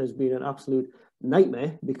Trust has been an absolute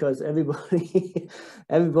nightmare, because everybody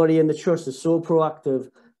in the trust is so proactive.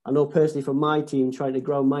 I know personally from my team, trying to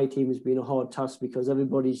ground my team has been a hard task because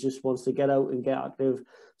everybody just wants to get out and get active.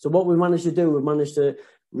 So what we managed to do, we managed to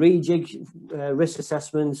rejig risk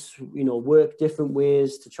assessments, work different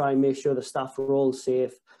ways to try and make sure the staff are all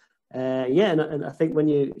safe. And I think when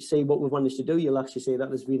you see what we've managed to do, you'll actually see that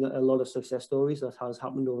there's been a lot of success stories that has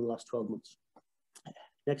happened over the last 12 months.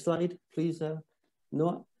 Next slide, please,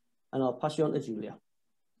 Noah, and I'll pass you on to Julia.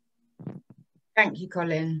 Thank you,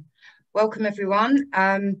 Colin. Welcome, everyone.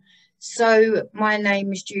 So my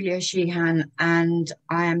name is Julia Sheehan, and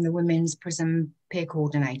I am the Women's Prison Peer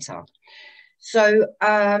Coordinator. So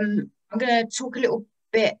I'm going to talk a little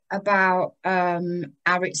bit about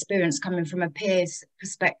our experience coming from a peer's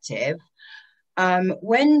perspective.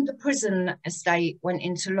 When the prison estate went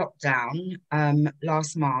into lockdown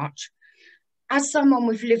last March, as someone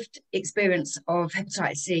with lived experience of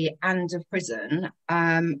hepatitis C and of prison,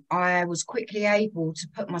 I was quickly able to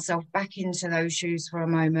put myself back into those shoes for a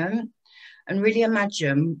moment and really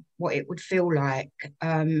imagine what it would feel like,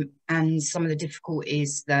 and some of the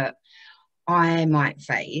difficulties that I might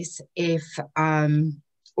face if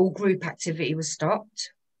all group activity was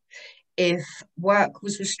stopped, if work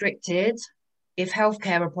was restricted, if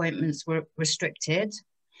healthcare appointments were restricted,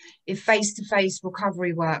 if face-to-face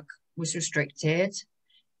recovery work was restricted,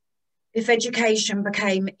 if education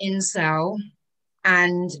became in cell,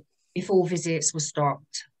 and if all visits were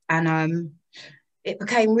stopped. And it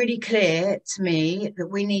became really clear to me that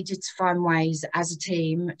we needed to find ways as a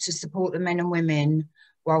team to support the men and women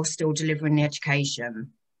while still delivering the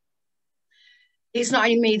education. It's not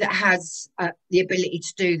only me that has the ability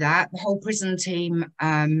to do that, the whole prison team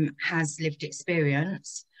has lived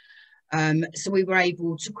experience. So we were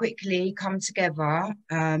able to quickly come together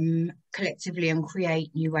collectively and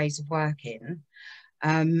create new ways of working.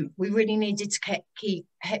 We really needed to keep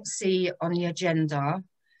Hep C on the agenda,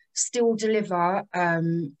 still deliver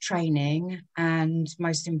training, and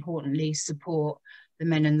most importantly, support the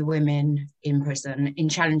men and the women in prison in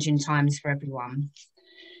challenging times for everyone.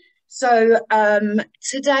 So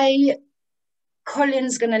today,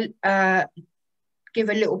 Colin's going to give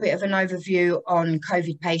a little bit of an overview on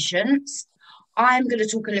COVID patients. I'm going to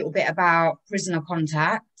talk a little bit about prisoner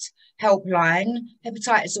contact, helpline,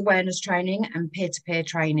 hepatitis awareness training and peer-to-peer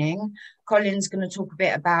training. Colin's going to talk a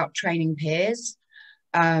bit about training peers,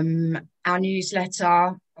 our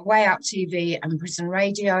newsletter, Way Out TV and Prison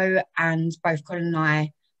Radio, and both Colin and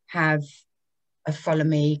I have a Follow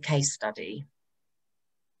Me case study.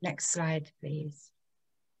 Next slide, please.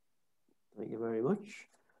 Thank you very much.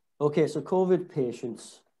 Okay, so COVID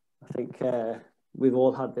patients, I think we've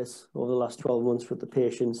all had this over the last 12 months with the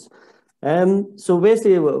patients. So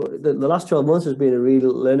basically, the last 12 months has been a real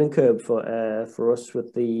learning curve for us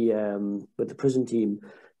with the prison team,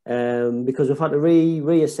 because we've had to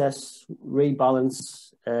reassess,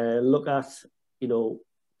 rebalance, look at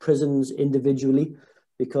prisons individually,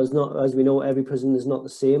 because as we know, every prison is not the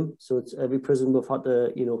same. So it's every prison we've had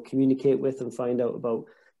to communicate with and find out about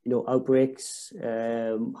outbreaks,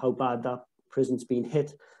 how bad that prison's been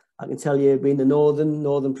hit. I can tell you, being the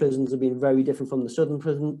northern prisons have been very different from the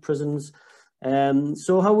southern prisons.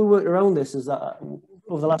 So how we worked around this is that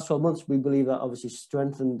over the last 12 months, we believe that obviously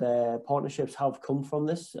strengthened partnerships have come from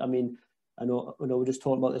this. I mean, I know we just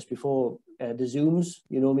talked about this before, the Zooms,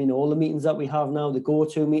 all the meetings that we have now, the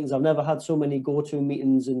go-to meetings. I've never had so many go-to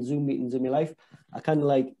meetings and Zoom meetings in my life. I kind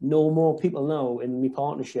of know more people now in my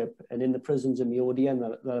partnership and in the prisons in the ODN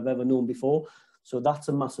that I've ever known before. So that's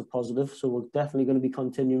a massive positive. So we're definitely going to be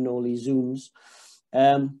continuing all these Zooms.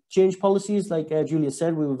 Change policies, like Julia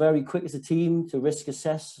said, we were very quick as a team to risk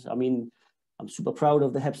assess. I mean, I'm super proud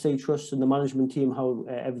of the Hep C Trust and the management team, how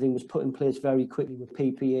everything was put in place very quickly with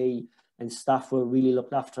PPE, and staff were really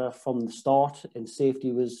looked after from the start, and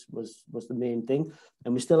safety was the main thing.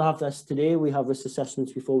 And we still have this today. We have risk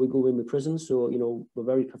assessments before we go in with prisons. So, we're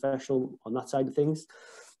very professional on that side of things.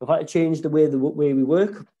 We've had to change the way we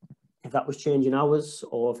work, if that was changing hours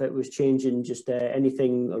or if it was changing just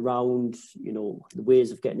anything around, the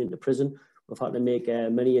ways of getting into prison. We've had to make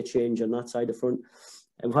many a change on that side of front.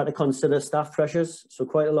 And we've had to consider staff pressures. So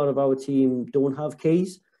quite a lot of our team don't have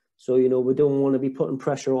keys. So, you know, we don't want to be putting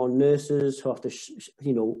pressure on nurses who have to,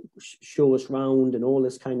 you know, show us round and all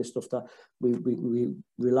this kind of stuff, that we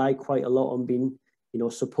rely quite a lot on being, you know,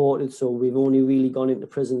 supported. So we've only really gone into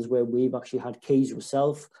prisons where we've actually had keys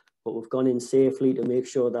ourselves, but we've gone in safely to make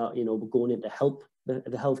sure that, you know, we're going in to help the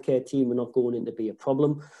healthcare team. We're not going in to be a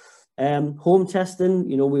problem. Home testing,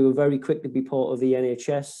 you know, we were very quick to be part of the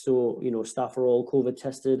NHS. So, you know, staff are all COVID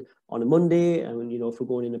tested on a Monday. And, you know, if we're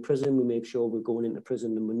going into prison, we make sure we're going into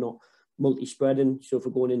prison and we're not multi-spreading. So if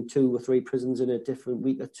we're going in 2 or 3 prisons in a different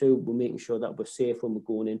week or 2, we're making sure that we're safe when we're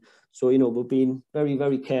going in. So, you know, we're being very,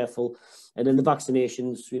 very careful. And then the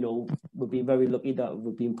vaccinations, you know, we've been very lucky that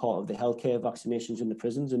we've been part of the healthcare vaccinations in the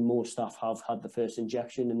prisons, and most staff have had the first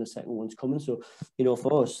injection and the second one's coming. So, you know,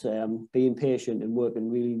 for us, being patient and working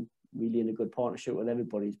really in a good partnership with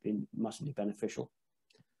everybody has been massively beneficial.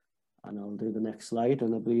 And I'll do the next slide,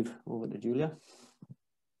 and I believe over to Julia.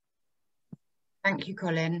 Thank you,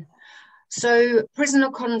 Colin. So prisoner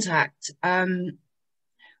contact,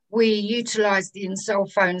 we utilised the in-cell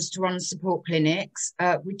phones to run support clinics.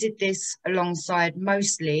 We did this alongside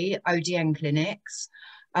mostly ODN clinics.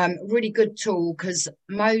 Really good tool, because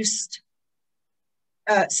most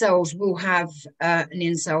cells will have an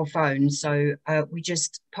in-cell phone. So we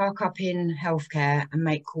just park up in healthcare and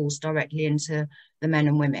make calls directly into the men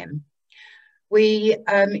and women. We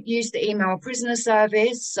use the email prisoner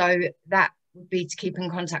service, so that would be to keep in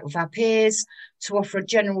contact with our peers, to offer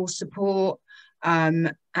general support,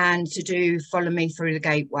 and to do follow me through the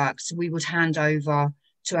gate work. So we would hand over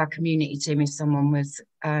to our community team if someone was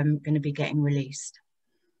going to be getting released.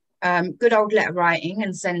 Good old letter writing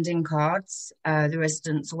and sending cards. The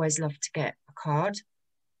residents always love to get a card.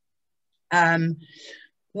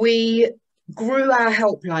 We grew our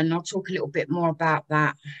helpline, and I'll talk a little bit more about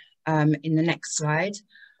that in the next slide.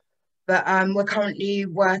 But we're currently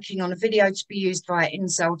working on a video to be used via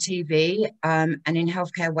in-cell TV and in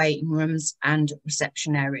healthcare waiting rooms and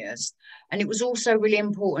reception areas. And it was also really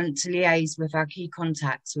important to liaise with our key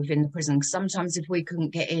contacts within the prison, because sometimes if we couldn't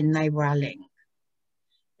get in, they were our link.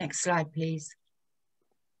 Next slide, please.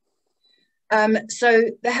 So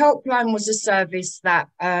the helpline was a service that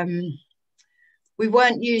we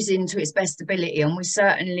weren't using to its best ability, and we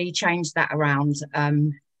certainly changed that around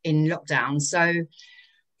in lockdown. So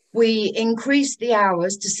we increased the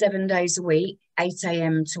hours to 7 days a week, 8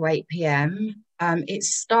 AM to 8 PM.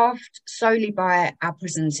 It's staffed solely by our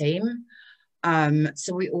prison team,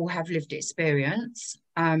 so we all have lived experience.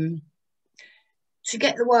 To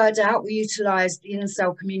get the word out, we utilised the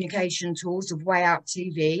in-cell communication tools of Way Out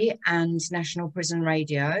TV and National Prison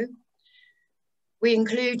Radio. We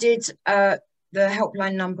included the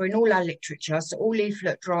helpline number in all our literature, so all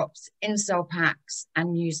leaflet drops, in-cell packs and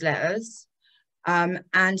newsletters.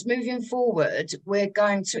 And moving forward, we're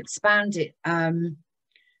going to expand it and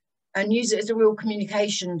use it as a real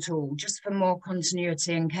communication tool, just for more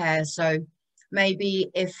continuity and care. So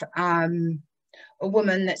maybe if a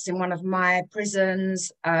woman that's in one of my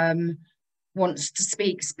prisons wants to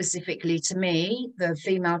speak specifically to me, the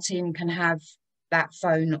female team can have that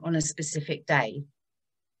phone on a specific day.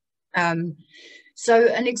 So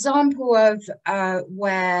an example of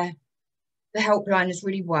where the helpline has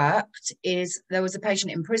really worked is there was a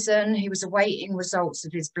patient in prison. He was awaiting results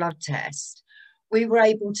of his blood test. We were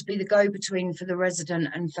able to be the go-between for the resident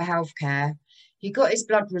and for healthcare. He got his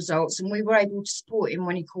blood results and we were able to support him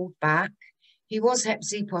when he called back. He was Hep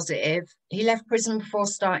C positive. He left prison before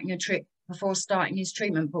starting his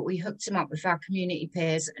treatment, but we hooked him up with our community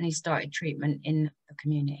peers and he started treatment in the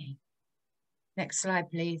community. Next slide,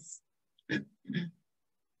 please.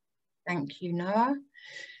 Thank you, Noah.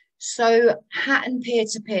 So HAT and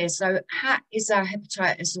peer-to-peer. So HAT is our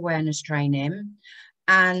hepatitis awareness training,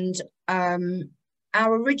 and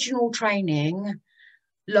our original training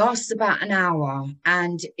lasts about an hour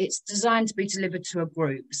and it's designed to be delivered to a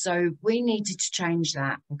group. So we needed to change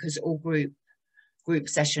that because all group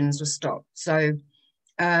sessions were stopped. So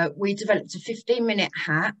we developed a 15-minute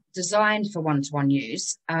HAT designed for one-to-one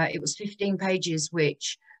use. It was 15 pages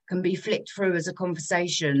which can be flicked through as a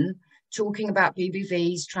conversation, talking about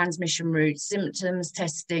BBVs, transmission routes, symptoms,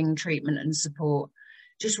 testing, treatment and support.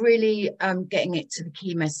 Just really getting it to the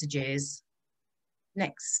key messages.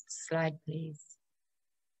 Next slide, please.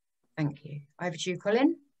 Thank you. Over to you,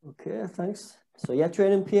 Colin. Okay, thanks. So yeah,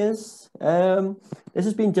 training peers. This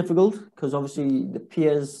has been difficult because obviously the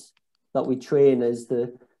peers that we train is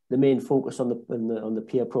the main focus on the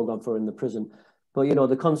peer program for in the prison. But you know,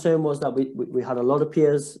 the concern was that we had a lot of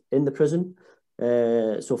peers in the prison.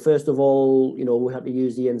 So first of all, you know, we had to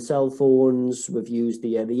use the in-cell phones. We've used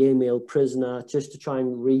the email prisoner just to try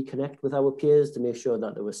and reconnect with our peers to make sure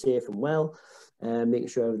that they were safe and well. making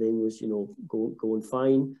sure everything was, you know, going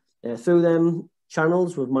fine. Through them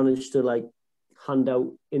channels, we've managed to like hand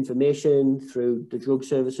out information through the drug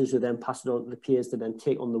services, who then pass it on to the peers to then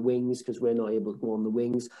take on the wings, because we're not able to go on the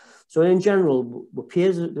wings. So in general, the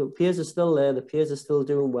peers are still there, the peers are still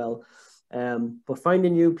doing well. But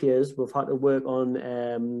finding new peers, we've had to work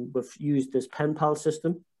on, we've used this pen pal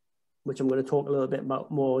system, which I'm going to talk a little bit about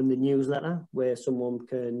more in the newsletter, where someone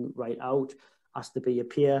can write out, ask to be a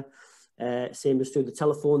peer. Same as through the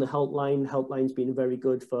telephone, the helpline. Helpline's been very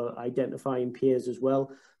good for identifying peers as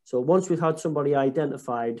well. So once we've had somebody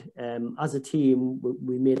identified, as a team,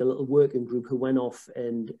 we made a little working group who went off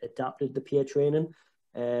and adapted the peer training,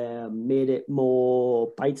 made it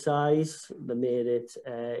more bite-sized. They made it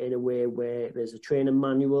in a way where there's a training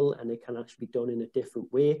manual and it can actually be done in a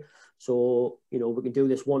different way. So, you know, we can do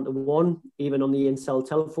this one-to-one, even on the in-cell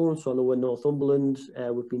telephone. So I know in Northumberland,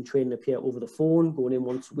 we've been training a peer over the phone, going in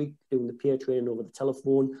once a week, doing the peer training over the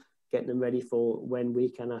telephone, getting them ready for when we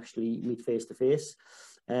can actually meet face-to-face.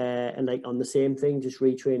 And like on the same thing, just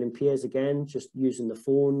retraining peers again, just using the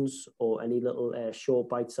phones or any little short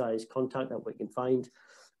bite-sized contact that we can find.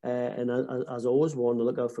 And as always, we're on the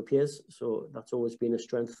lookout for peers. So that's always been a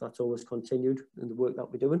strength. That's always continued in the work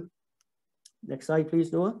that we're doing. Next slide,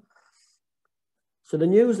 please, Noah. So the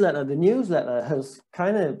newsletter has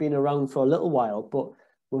kind of been around for a little while, but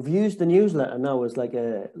we've used the newsletter now as like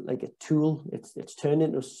a tool. It's turned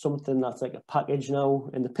into something that's like a package now.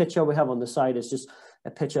 And the picture we have on the side is just a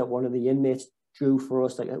picture one of the inmates drew for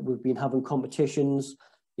us. Like we've been having competitions,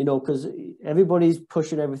 you know, because everybody's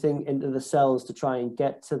pushing everything into the cells to try and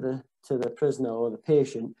get to the prisoner or the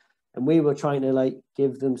patient. And we were trying to like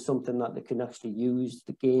give them something that they can actually use,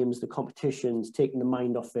 the games, the competitions, taking the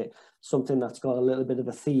mind off it, something that's got a little bit of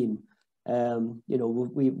a theme. You know,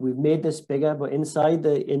 we've made this bigger, but inside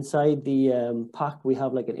the pack, we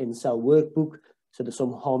have like an in-cell workbook. So there's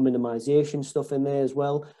some harm minimization stuff in there as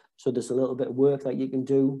well. So there's a little bit of work that you can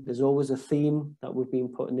do. There's always a theme that we've been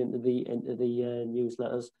putting into the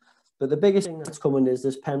newsletters. But the biggest thing that's coming is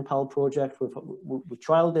this pen pal project. We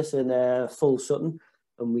trialed this in Full Sutton,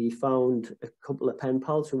 and we found a couple of pen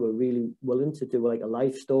pals who were really willing to do like a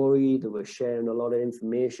life story. They were sharing a lot of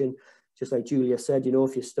information. Just like Julia said, you know,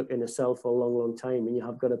 if you're stuck in a cell for a long, long time and you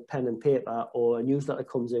have got a pen and paper, or a newsletter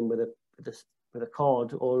comes in with a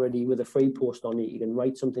card already with a free post on it, you can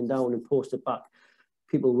write something down and post it back.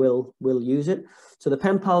 People will use it. So the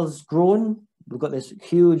pen pal's grown. We've got this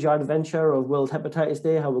huge adventure of World Hepatitis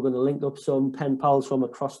Day, how we're going to link up some pen pals from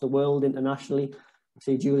across the world internationally. I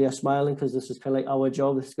see Julia smiling because this is kind of like our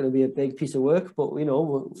job. This is going to be a big piece of work, but you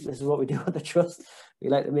know, this is what we do at the Trust. We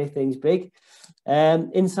like to make things big.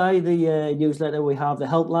 Inside the newsletter, we have the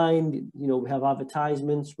helpline. You know, we have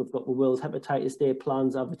advertisements. We've got the World Hepatitis Day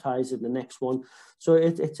plans advertised in the next one. So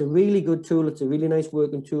it's a really good tool. It's a really nice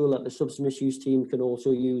working tool that the substance misuse team can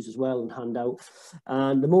also use as well and hand out.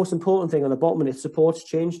 And the most important thing on the bottom, it supports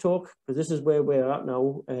change talk, because this is where we're at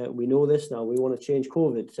now. We know this now. We want to change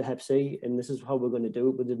COVID to Hep C, and this is how we're going to do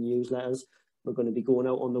it with the newsletters. We're going to be going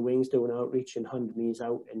out on the wings, doing outreach and handing these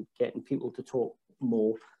out and getting people to talk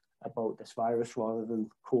more about this virus rather than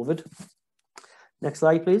COVID. Next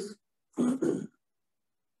slide, please.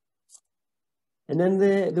 And then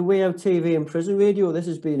the Way Out TV and prison radio. This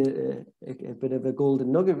has been a bit of a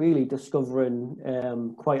golden nugget, really,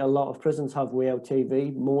 discovering quite a lot of prisons have Way Out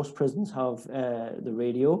TV. Most prisons have the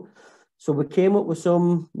radio. So we came up with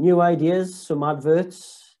some new ideas, some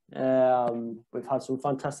adverts. We've had some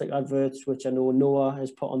fantastic adverts, which I know Noah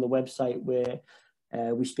has put on the website, where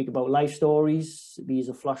we speak about life stories. These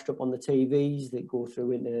are flashed up on the TVs that go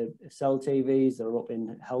through into cell TVs. They're up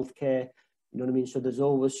in healthcare. You know what I mean? So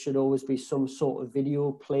there's should always be some sort of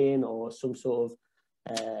video playing or some sort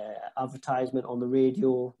of advertisement on the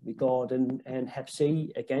radio regarding Hep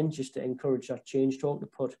C. Again, just to encourage that change talk, to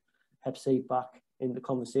put Hep C back in the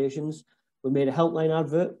conversations. We made a helpline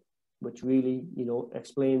advert, which really, you know,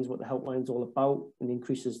 explains what the helpline's all about and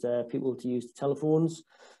increases people to use the telephones.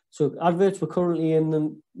 So adverts we're currently in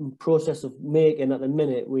the process of making at the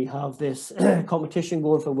minute. We have this competition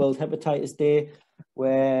going for World Hepatitis Day,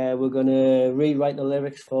 where we're going to rewrite the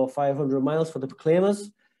lyrics for 500 Miles for the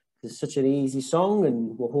Proclaimers. It's such an easy song,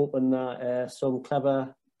 and we're hoping that some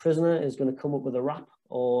clever prisoner is going to come up with a rap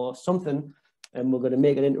or something, and we're going to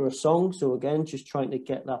make it into a song. So again, just trying to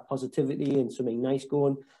get that positivity and something nice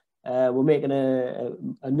going. We're making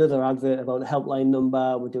another advert about the helpline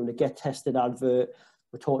number. We're doing a get tested advert.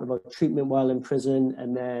 We're talking about treatment while in prison.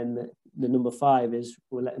 And then the number 5 is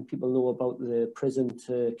we're letting people know about the prison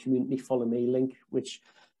to community follow me link, which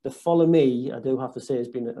the Follow Me, I do have to say, has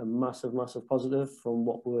been a massive, massive positive from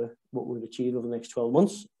what we've achieved over the next 12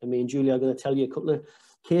 months. And me and Julia are going to tell you a couple of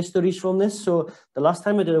case studies from this. So the last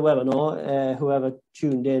time I did a webinar, whoever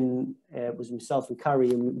tuned in was myself and Carrie,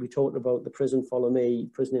 and we talked about the prison Follow Me,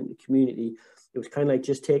 prison into the community. It was kind of like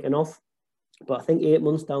just taking off. But I think 8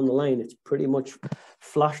 months down the line, it's pretty much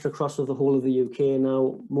flashed across the whole of the UK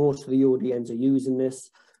now. Most of the ODNs are using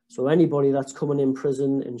this. So anybody that's coming in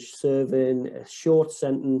prison and serving a short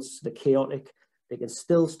sentence, they're chaotic, they can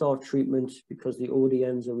still start treatment because the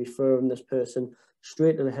ODNs are referring this person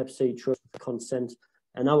straight to the Hep C trust with consent.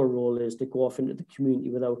 And our role is to go off into the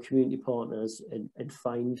community with our community partners and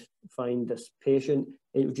find this patient,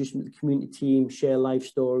 introduce them to the community team, share life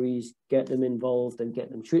stories, get them involved and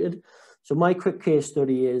get them treated. So my quick case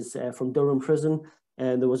study is from Durham Prison.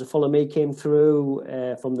 And there was a Follow Me came through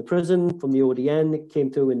from the prison, from the ODN. It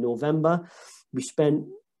came through in November. We spent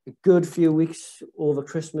a good few weeks over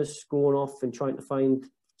Christmas going off and trying to find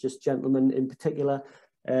just gentlemen in particular.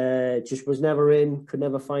 Just was never in, could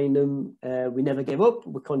never find him. We never gave up,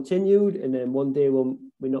 we continued. And then one day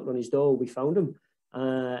when we knocked on his door, we found him.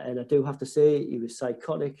 And I do have to say, he was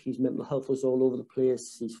psychotic. His mental health was all over the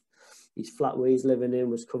place. His flat where he's living in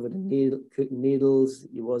was covered in needles.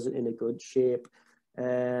 He wasn't in a good shape.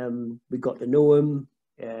 We got to know him.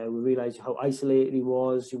 We realised how isolated he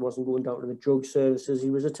was. He wasn't going down to the drug services.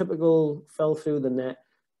 He was a typical fell through the net.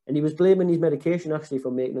 And he was blaming his medication actually for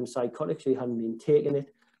making him psychotic, so he hadn't been taking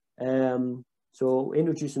it. So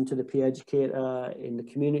introduced him to the peer educator in the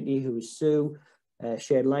community, who was Sue.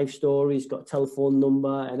 Shared life stories, got a telephone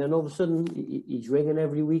number, and then all of a sudden he's ringing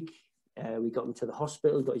every week. We got him to the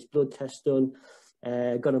hospital, got his blood test done,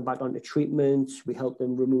 got him back onto treatment. We helped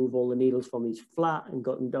him remove all the needles from his flat and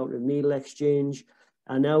got him down to the needle exchange.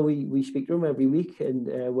 And now we speak to him every week, and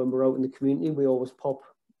when we're out in the community, we always pop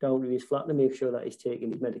down to his flat to make sure that he's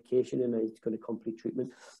taking his medication and he's going to complete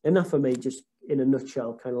treatment. And that for me, just in a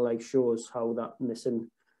nutshell, kind of like shows how that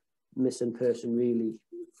missing person really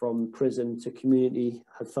from prison to community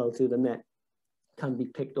had fell through the net can be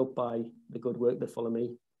picked up by the good work that Follow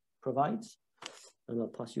Me provides. And I'll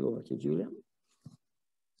pass you over to Julia.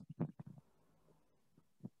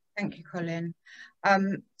 Thank you, Colin.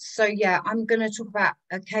 So yeah, I'm going to talk about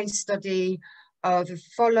a case study of a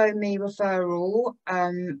Follow Me referral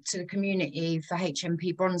to the community for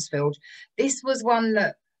HMP Bronzefield. This was one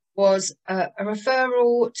that was a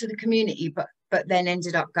referral to the community, but then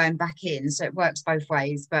ended up going back in, so it works both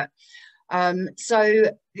ways. But so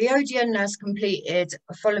the ODN nurse completed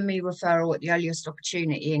a Follow Me referral at the earliest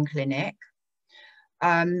opportunity in clinic.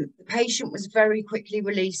 The patient was very quickly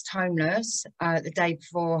released homeless the day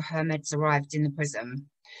before her meds arrived in the prison,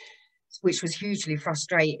 which was hugely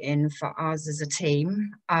frustrating for us as a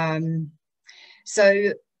team.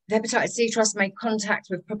 So the Hepatitis C Trust made contact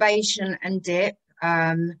with probation and DIP.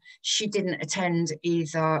 She didn't attend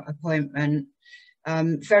either appointment.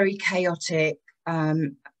 Very chaotic.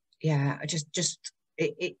 Yeah,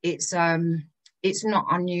 it's not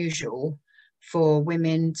unusual for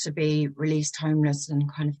women to be released homeless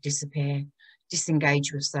and kind of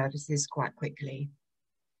disengage with services quite quickly.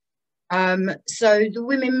 So the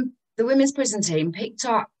women's prison team picked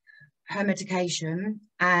up her medication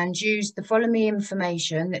and used the Follow Me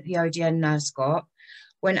information that the ODN nurse got,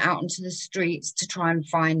 went out into the streets to try and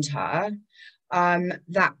find her.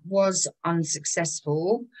 That was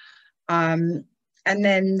unsuccessful. And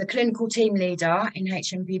then the clinical team leader in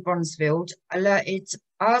HMP Bronzefield alerted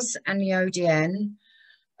us and the ODN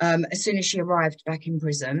as soon as she arrived back in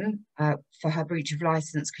prison for her breach of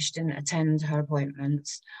licence because she didn't attend her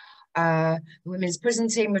appointments. The women's prison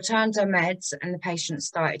team returned her meds and the patient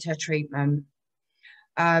started her treatment.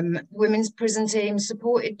 The women's prison team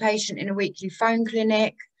supported patient in a weekly phone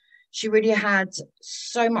clinic. She really had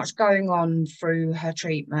so much going on through her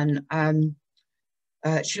treatment.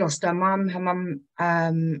 She lost her mum. Her mum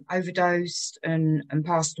overdosed and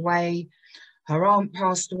passed away. Her aunt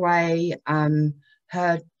passed away.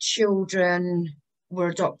 Her children were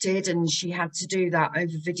adopted and she had to do that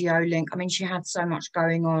over video link. I mean, she had so much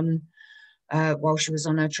going on while she was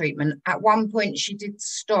on her treatment. At one point, she did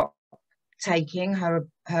stop taking her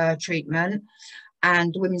treatment,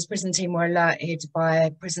 and the women's prison team were alerted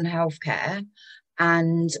by prison healthcare,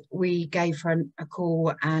 and we gave her a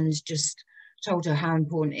call and just told her how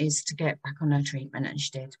important it is to get back on her treatment, and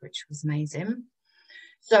she did, which was amazing.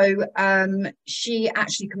 So she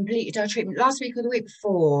actually completed her treatment last week or the week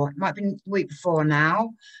before. It might have been the week before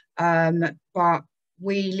now, but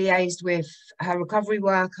we liaised with her recovery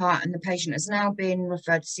worker, and the patient has now been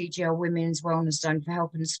referred to CGL Women's Wellness Zone for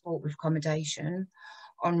help and support with accommodation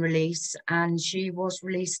on release, and she was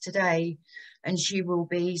released today, and she will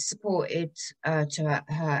be supported to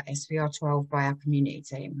her SVR12 by our community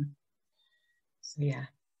team. So yeah.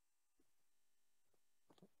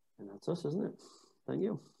 And that's us, isn't it? Thank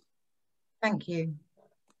you. Thank you.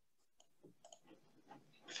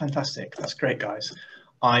 Fantastic. That's great, guys.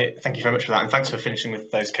 I thank you very much for that, and thanks for finishing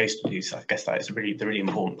with those case studies. I guess that is the really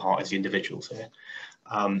important part, is the individuals here.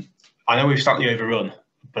 I know we've slightly overrun,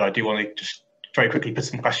 but I do want to just very quickly put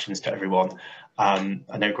some questions to everyone. I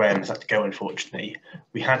know Graham has had to go, unfortunately.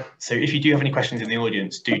 So if you do have any questions in the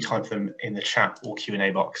audience, do type them in the chat or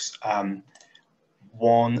Q&A box. We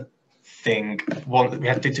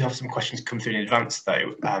did have some questions come through in advance,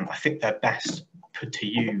 though. I think they're best put to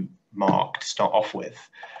you, Mark, to start off with.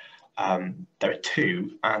 There are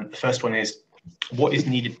two, and the first one is, what is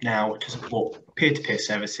needed now to support peer-to-peer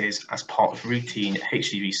services as part of routine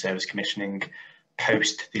HCV service commissioning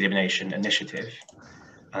post the Elimination initiative?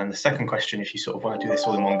 And the second question, if you sort of want to do this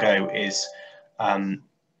all in one go, is has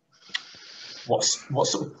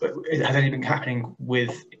anything been happening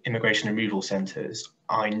with immigration removal centres?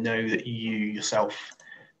 I know that you yourself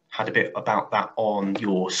had a bit about that on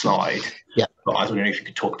your slide. Yeah. But I was wondering if you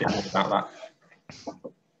could talk a bit more about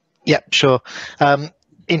that. Yeah, sure.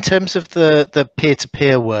 In terms of the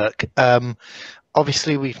peer-to-peer work,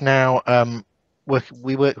 obviously we've now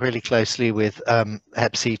we work really closely with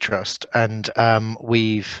Hep C Trust, and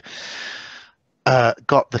we've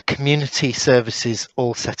got the community services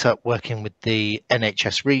all set up working with the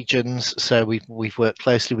NHS regions. So we've worked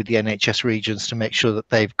closely with the NHS regions to make sure that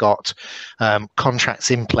they've got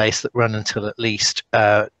contracts in place that run until at least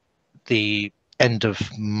the end of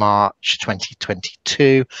March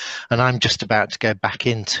 2022, and I'm just about to go back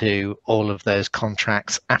into all of those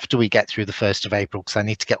contracts after we get through the 1st of April, because I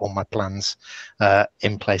need to get all my plans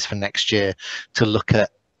in place for next year to look at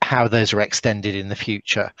how those are extended in the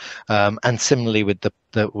future, and similarly with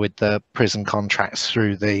the prison contracts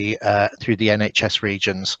through the NHS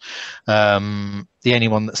regions. The only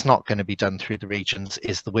one that's not going to be done through the regions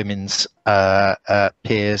is the women's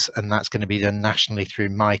peers, and that's going to be done nationally through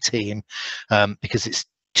my team, because it's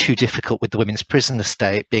too difficult with the women's prison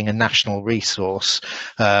estate being a national resource,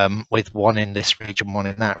 with one in this region, one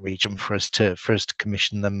in that region, for us to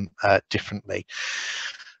commission them differently.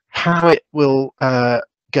 How it will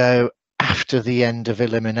go after the end of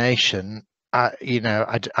Elimination, I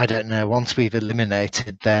don't know. Once we've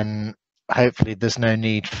eliminated, then hopefully there's no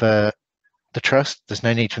need for the trust, there's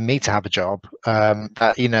no need for me to have a job.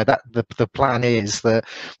 The plan is that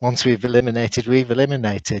once we've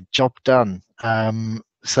eliminated, job done.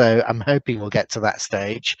 So I'm hoping we'll get to that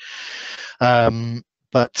stage.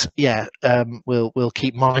 But yeah, we'll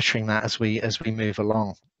keep monitoring that as we move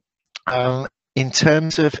along. In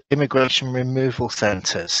terms of immigration removal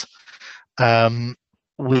centres,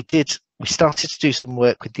 we started to do some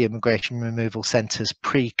work with the immigration removal centres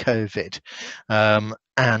pre-COVID,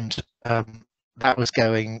 and that was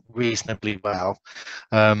going reasonably well.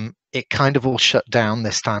 It kind of all shut down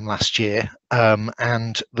this time last year,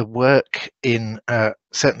 and the work in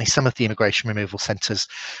certainly some of the immigration removal centres,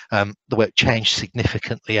 the work changed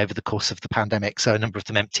significantly over the course of the pandemic. So a number of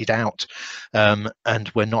them emptied out,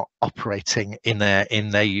 and were not operating in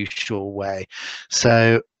their usual way.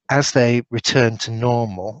 So as they return to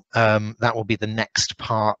normal, that will be the next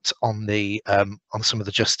part on on some of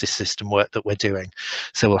the justice system work that we're doing.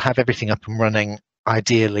 So we'll have everything up and running,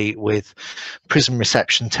 ideally with prison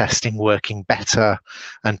reception testing working better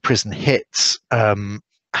and prison hits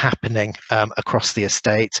happening across the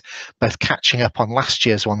estate, both catching up on last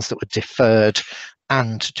year's ones that were deferred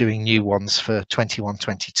and doing new ones for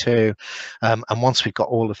 21-22. And once we've got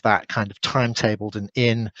all of that kind of timetabled and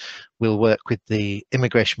in, we'll work with the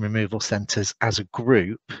immigration removal centres as a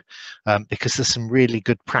group, because there's some really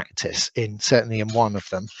good practice certainly in one of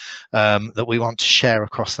them, that we want to share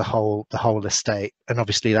across the whole estate. And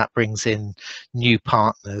obviously that brings in new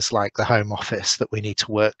partners like the Home Office that we need to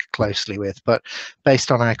work closely with. But based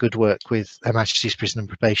on our good work with Her Majesty's Prison and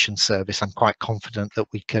Probation Service, I'm quite confident that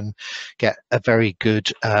we can get a very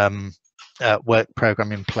good work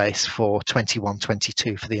programme in place for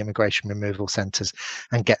 21-22 for the immigration removal centres,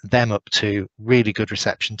 and get them up to really good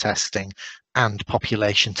reception testing and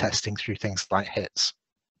population testing through things like HITs.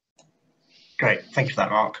 Great, thank you for that,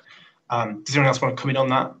 Mark. Does anyone else want to come in on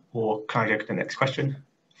that, or can I go to the next question?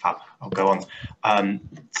 Fab, I'll go on.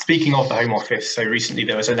 Speaking of the Home Office, so recently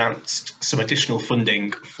there was announced some additional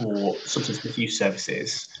funding for substance misuse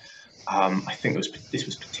services. I think this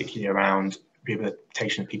was particularly around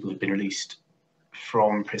rehabilitation of people who've been released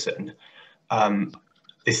from prison.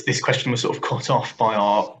 This question was sort of caught off by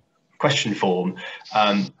our question form.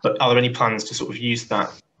 But are there any plans to sort of use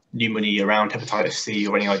that new money around hepatitis C,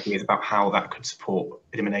 or any ideas about how that could support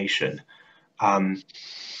elimination?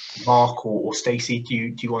 Mark or Stacey, do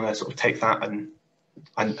you want to sort of take that? And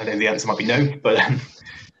I know the answer might be no, but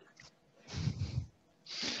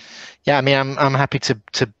yeah, I mean, I'm happy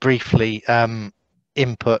to briefly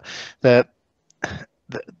input that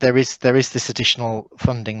there is this additional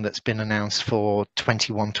funding that's been announced for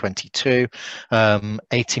 21-22,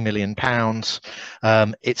 £80 million.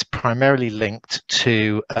 It's primarily linked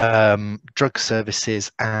to drug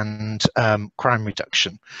services and crime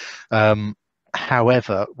reduction.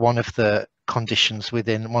 However, one of the conditions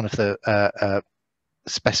within one of the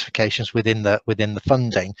specifications within the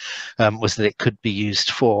funding was that it could be used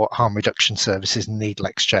for harm reduction services and needle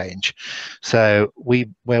exchange. So we're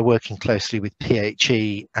working closely with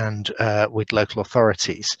PHE and with local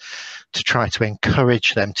authorities to try to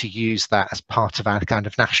encourage them to use that as part of our kind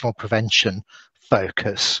of national prevention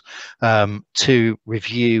focus, to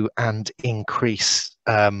review and increase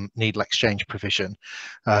needle exchange provision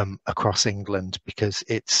across England, because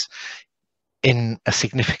it's, in a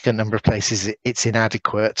significant number of places, it's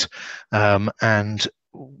inadequate, and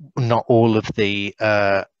not all of the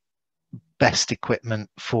best equipment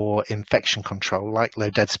for infection control, like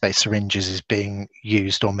low dead space syringes, is being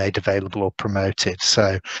used or made available or promoted.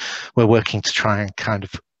 So we're working to try and kind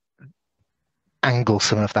of angle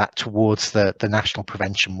some of that towards the national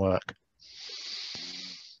prevention work.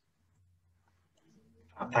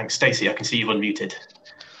 Thanks, Stacey. I can see you've unmuted.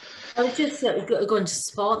 I was just going to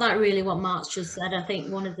support that, really, what Mark's just said. I think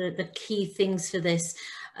one of the key things for this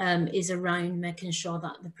is around making sure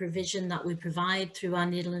that the provision that we provide through our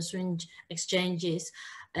needle and syringe exchanges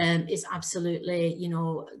is absolutely, you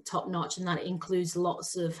know, top notch, and that it includes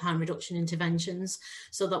lots of harm reduction interventions,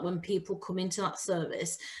 so that when people come into that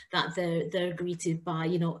service, that they're greeted by,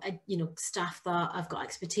 you know, staff that have got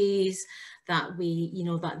expertise, that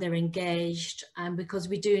that they're engaged, and because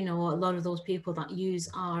we do know a lot of those people that use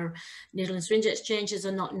our needle and syringe exchanges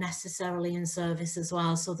are not necessarily in service as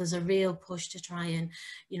well. So there's a real push to try and,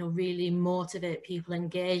 you know, really motivate people,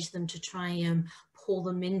 engage them, to try and pull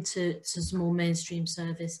them into some more mainstream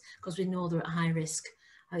service, because we know they're at high risk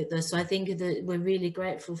out there. So I think that we're really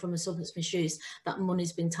grateful from a substance misuse that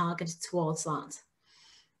money's been targeted towards that.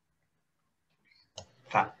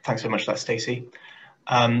 Thanks very much for that, Stacey.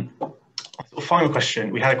 Final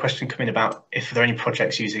question. We had a question come in about if there are any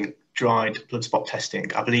projects using dried blood spot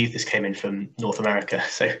testing. I believe this came in from North America,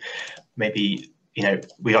 so maybe, you know,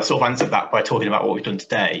 we are sort of answered that by talking about what we've done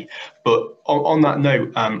today. But on that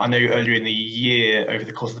note, I know earlier in the year, over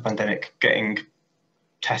the course of the pandemic, getting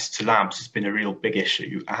tests to labs has been a real big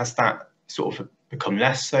issue. Has that sort of become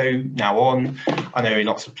less so now on? I know in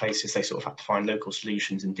lots of places they sort of have to find local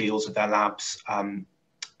solutions and deals with their labs.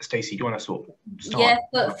 Stacey, do you want to sort of start? Yeah,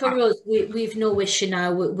 but for us, we've no issue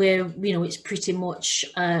now. We're, you know, it's pretty much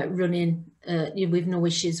running. We've no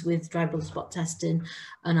issues with dry blood spot testing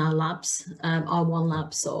and our labs, our one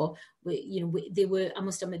lab. So they were, I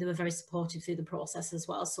must admit, they were very supportive through the process as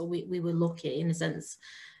well. So we were lucky in a sense,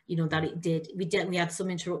 you know, that it did. We had some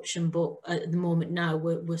interruption, but at the moment now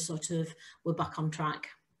we're back on track.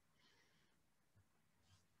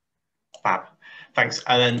 Fab. Thanks.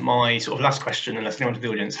 And then my sort of last question, unless anyone in the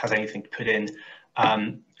audience has anything to put in,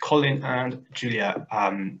 Colin and Julia,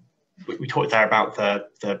 we talked there about the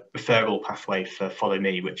referral pathway for Follow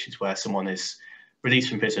Me, which is where someone is released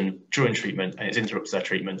from prison during treatment and it interrupts their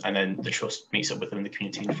treatment, and then the trust meets up with them in the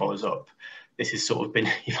community and follows up. This has sort of been,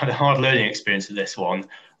 you've had a hard learning experience of this one,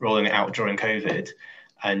 rolling it out during COVID.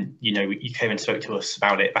 And, you know, you came and spoke to us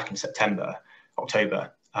about it back in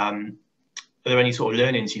October. Are there any sort of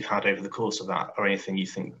learnings you've had over the course of that, or anything you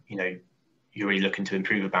think, you know, you're really looking to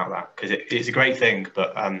improve about that? Because it's a great thing,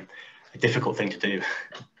 but a difficult thing to do.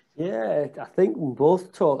 Yeah, I think we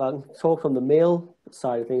both talk on the male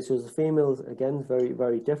side of things. So the females, again, very,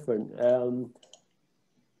 very different.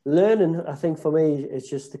 Learning, I think for me, it's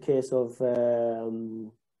just a case of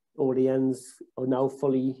ODNs are now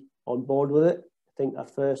fully on board with it. I think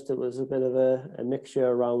at first it was a bit of a mixture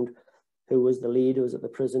around who was the lead, who was at the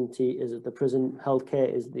prison, is it the prison healthcare,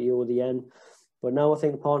 is it the ODN? But now I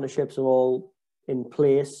think the partnerships are all in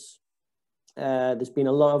place. There's been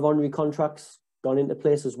a lot of honorary contracts gone into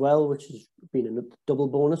place as well, which has been a double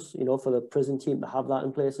bonus, you know, for the prison team to have that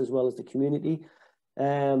in place as well as the community.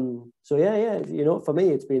 So yeah, you know, for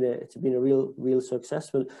me, it's been a real success.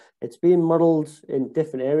 But it's been modelled in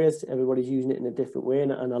different areas. Everybody's using it in a different way,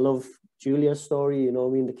 and I love Julia's story. You know,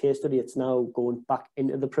 I mean, the case study. It's now going back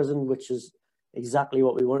into the prison, which is exactly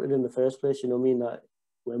what we wanted in the first place. You know, I mean, that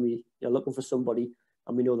when you're looking for somebody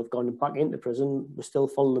and we know they've gone back into prison, we're still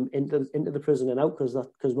following them into the prison and out because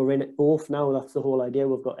we're in it both now. That's the whole idea.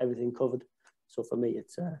 We've got everything covered. So for me,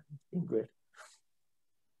 it's been great.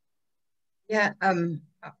 Yeah,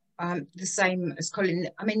 the same as Colin.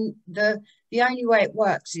 I mean, the only way it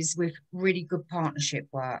works is with really good partnership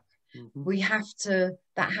work. Mm-hmm.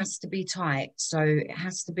 That has to be tight. So it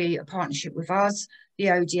has to be a partnership with us, the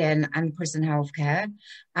ODN and prison healthcare.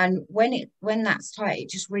 And when that's tight, it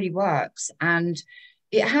just really works. And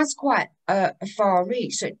it has quite a far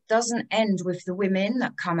reach. So it doesn't end with the women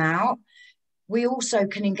that come out. We also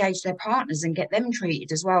can engage their partners and get them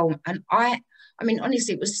treated as well. And I mean,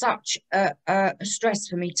 honestly, it was such a stress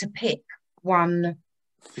for me to pick one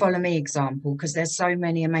follow me example because there's so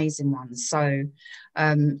many amazing ones. So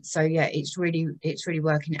yeah, it's really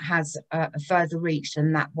working. It has a further reach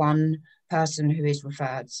than that one person who is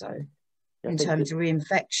referred. So in terms of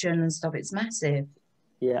reinfection and stuff, it's massive.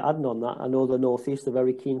 Yeah, adding on that, I know the North East are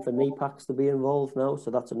very keen for knee packs to be involved now,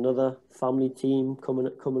 so that's another family team coming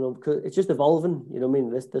on. Because it's just evolving, you know what I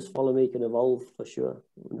mean? This follow me can evolve for sure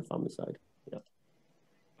on the family side. Yeah,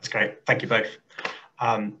 that's great. Thank you both.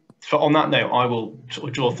 So on that note, I will sort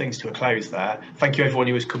of draw things to a close there. Thank you everyone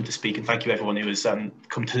who has come to speak, and thank you everyone who has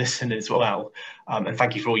come to listen as well. And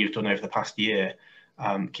thank you for all you've done over the past year,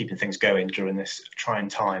 keeping things going during this trying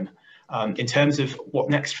time. In terms of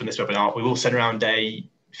what next from this webinar, we will send around a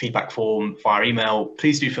feedback form via email.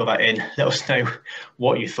 Please do fill that in. Let us know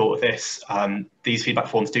what you thought of this. These feedback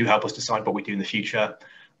forms do help us decide what we do in the future.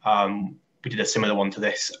 We did a similar one to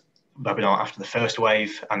this webinar after the first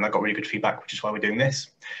wave, and that got really good feedback, which is why we're doing this.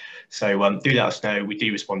 So do let us know. We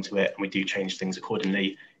do respond to it, and we do change things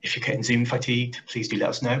accordingly. If you're getting Zoom fatigued, please do let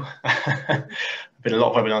us know. Been a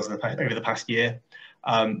lot of webinars over the past year.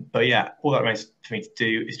 But yeah, all that remains for me to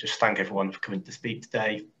do is just thank everyone for coming to speak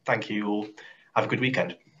today. Thank you all. Have a good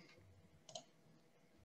weekend.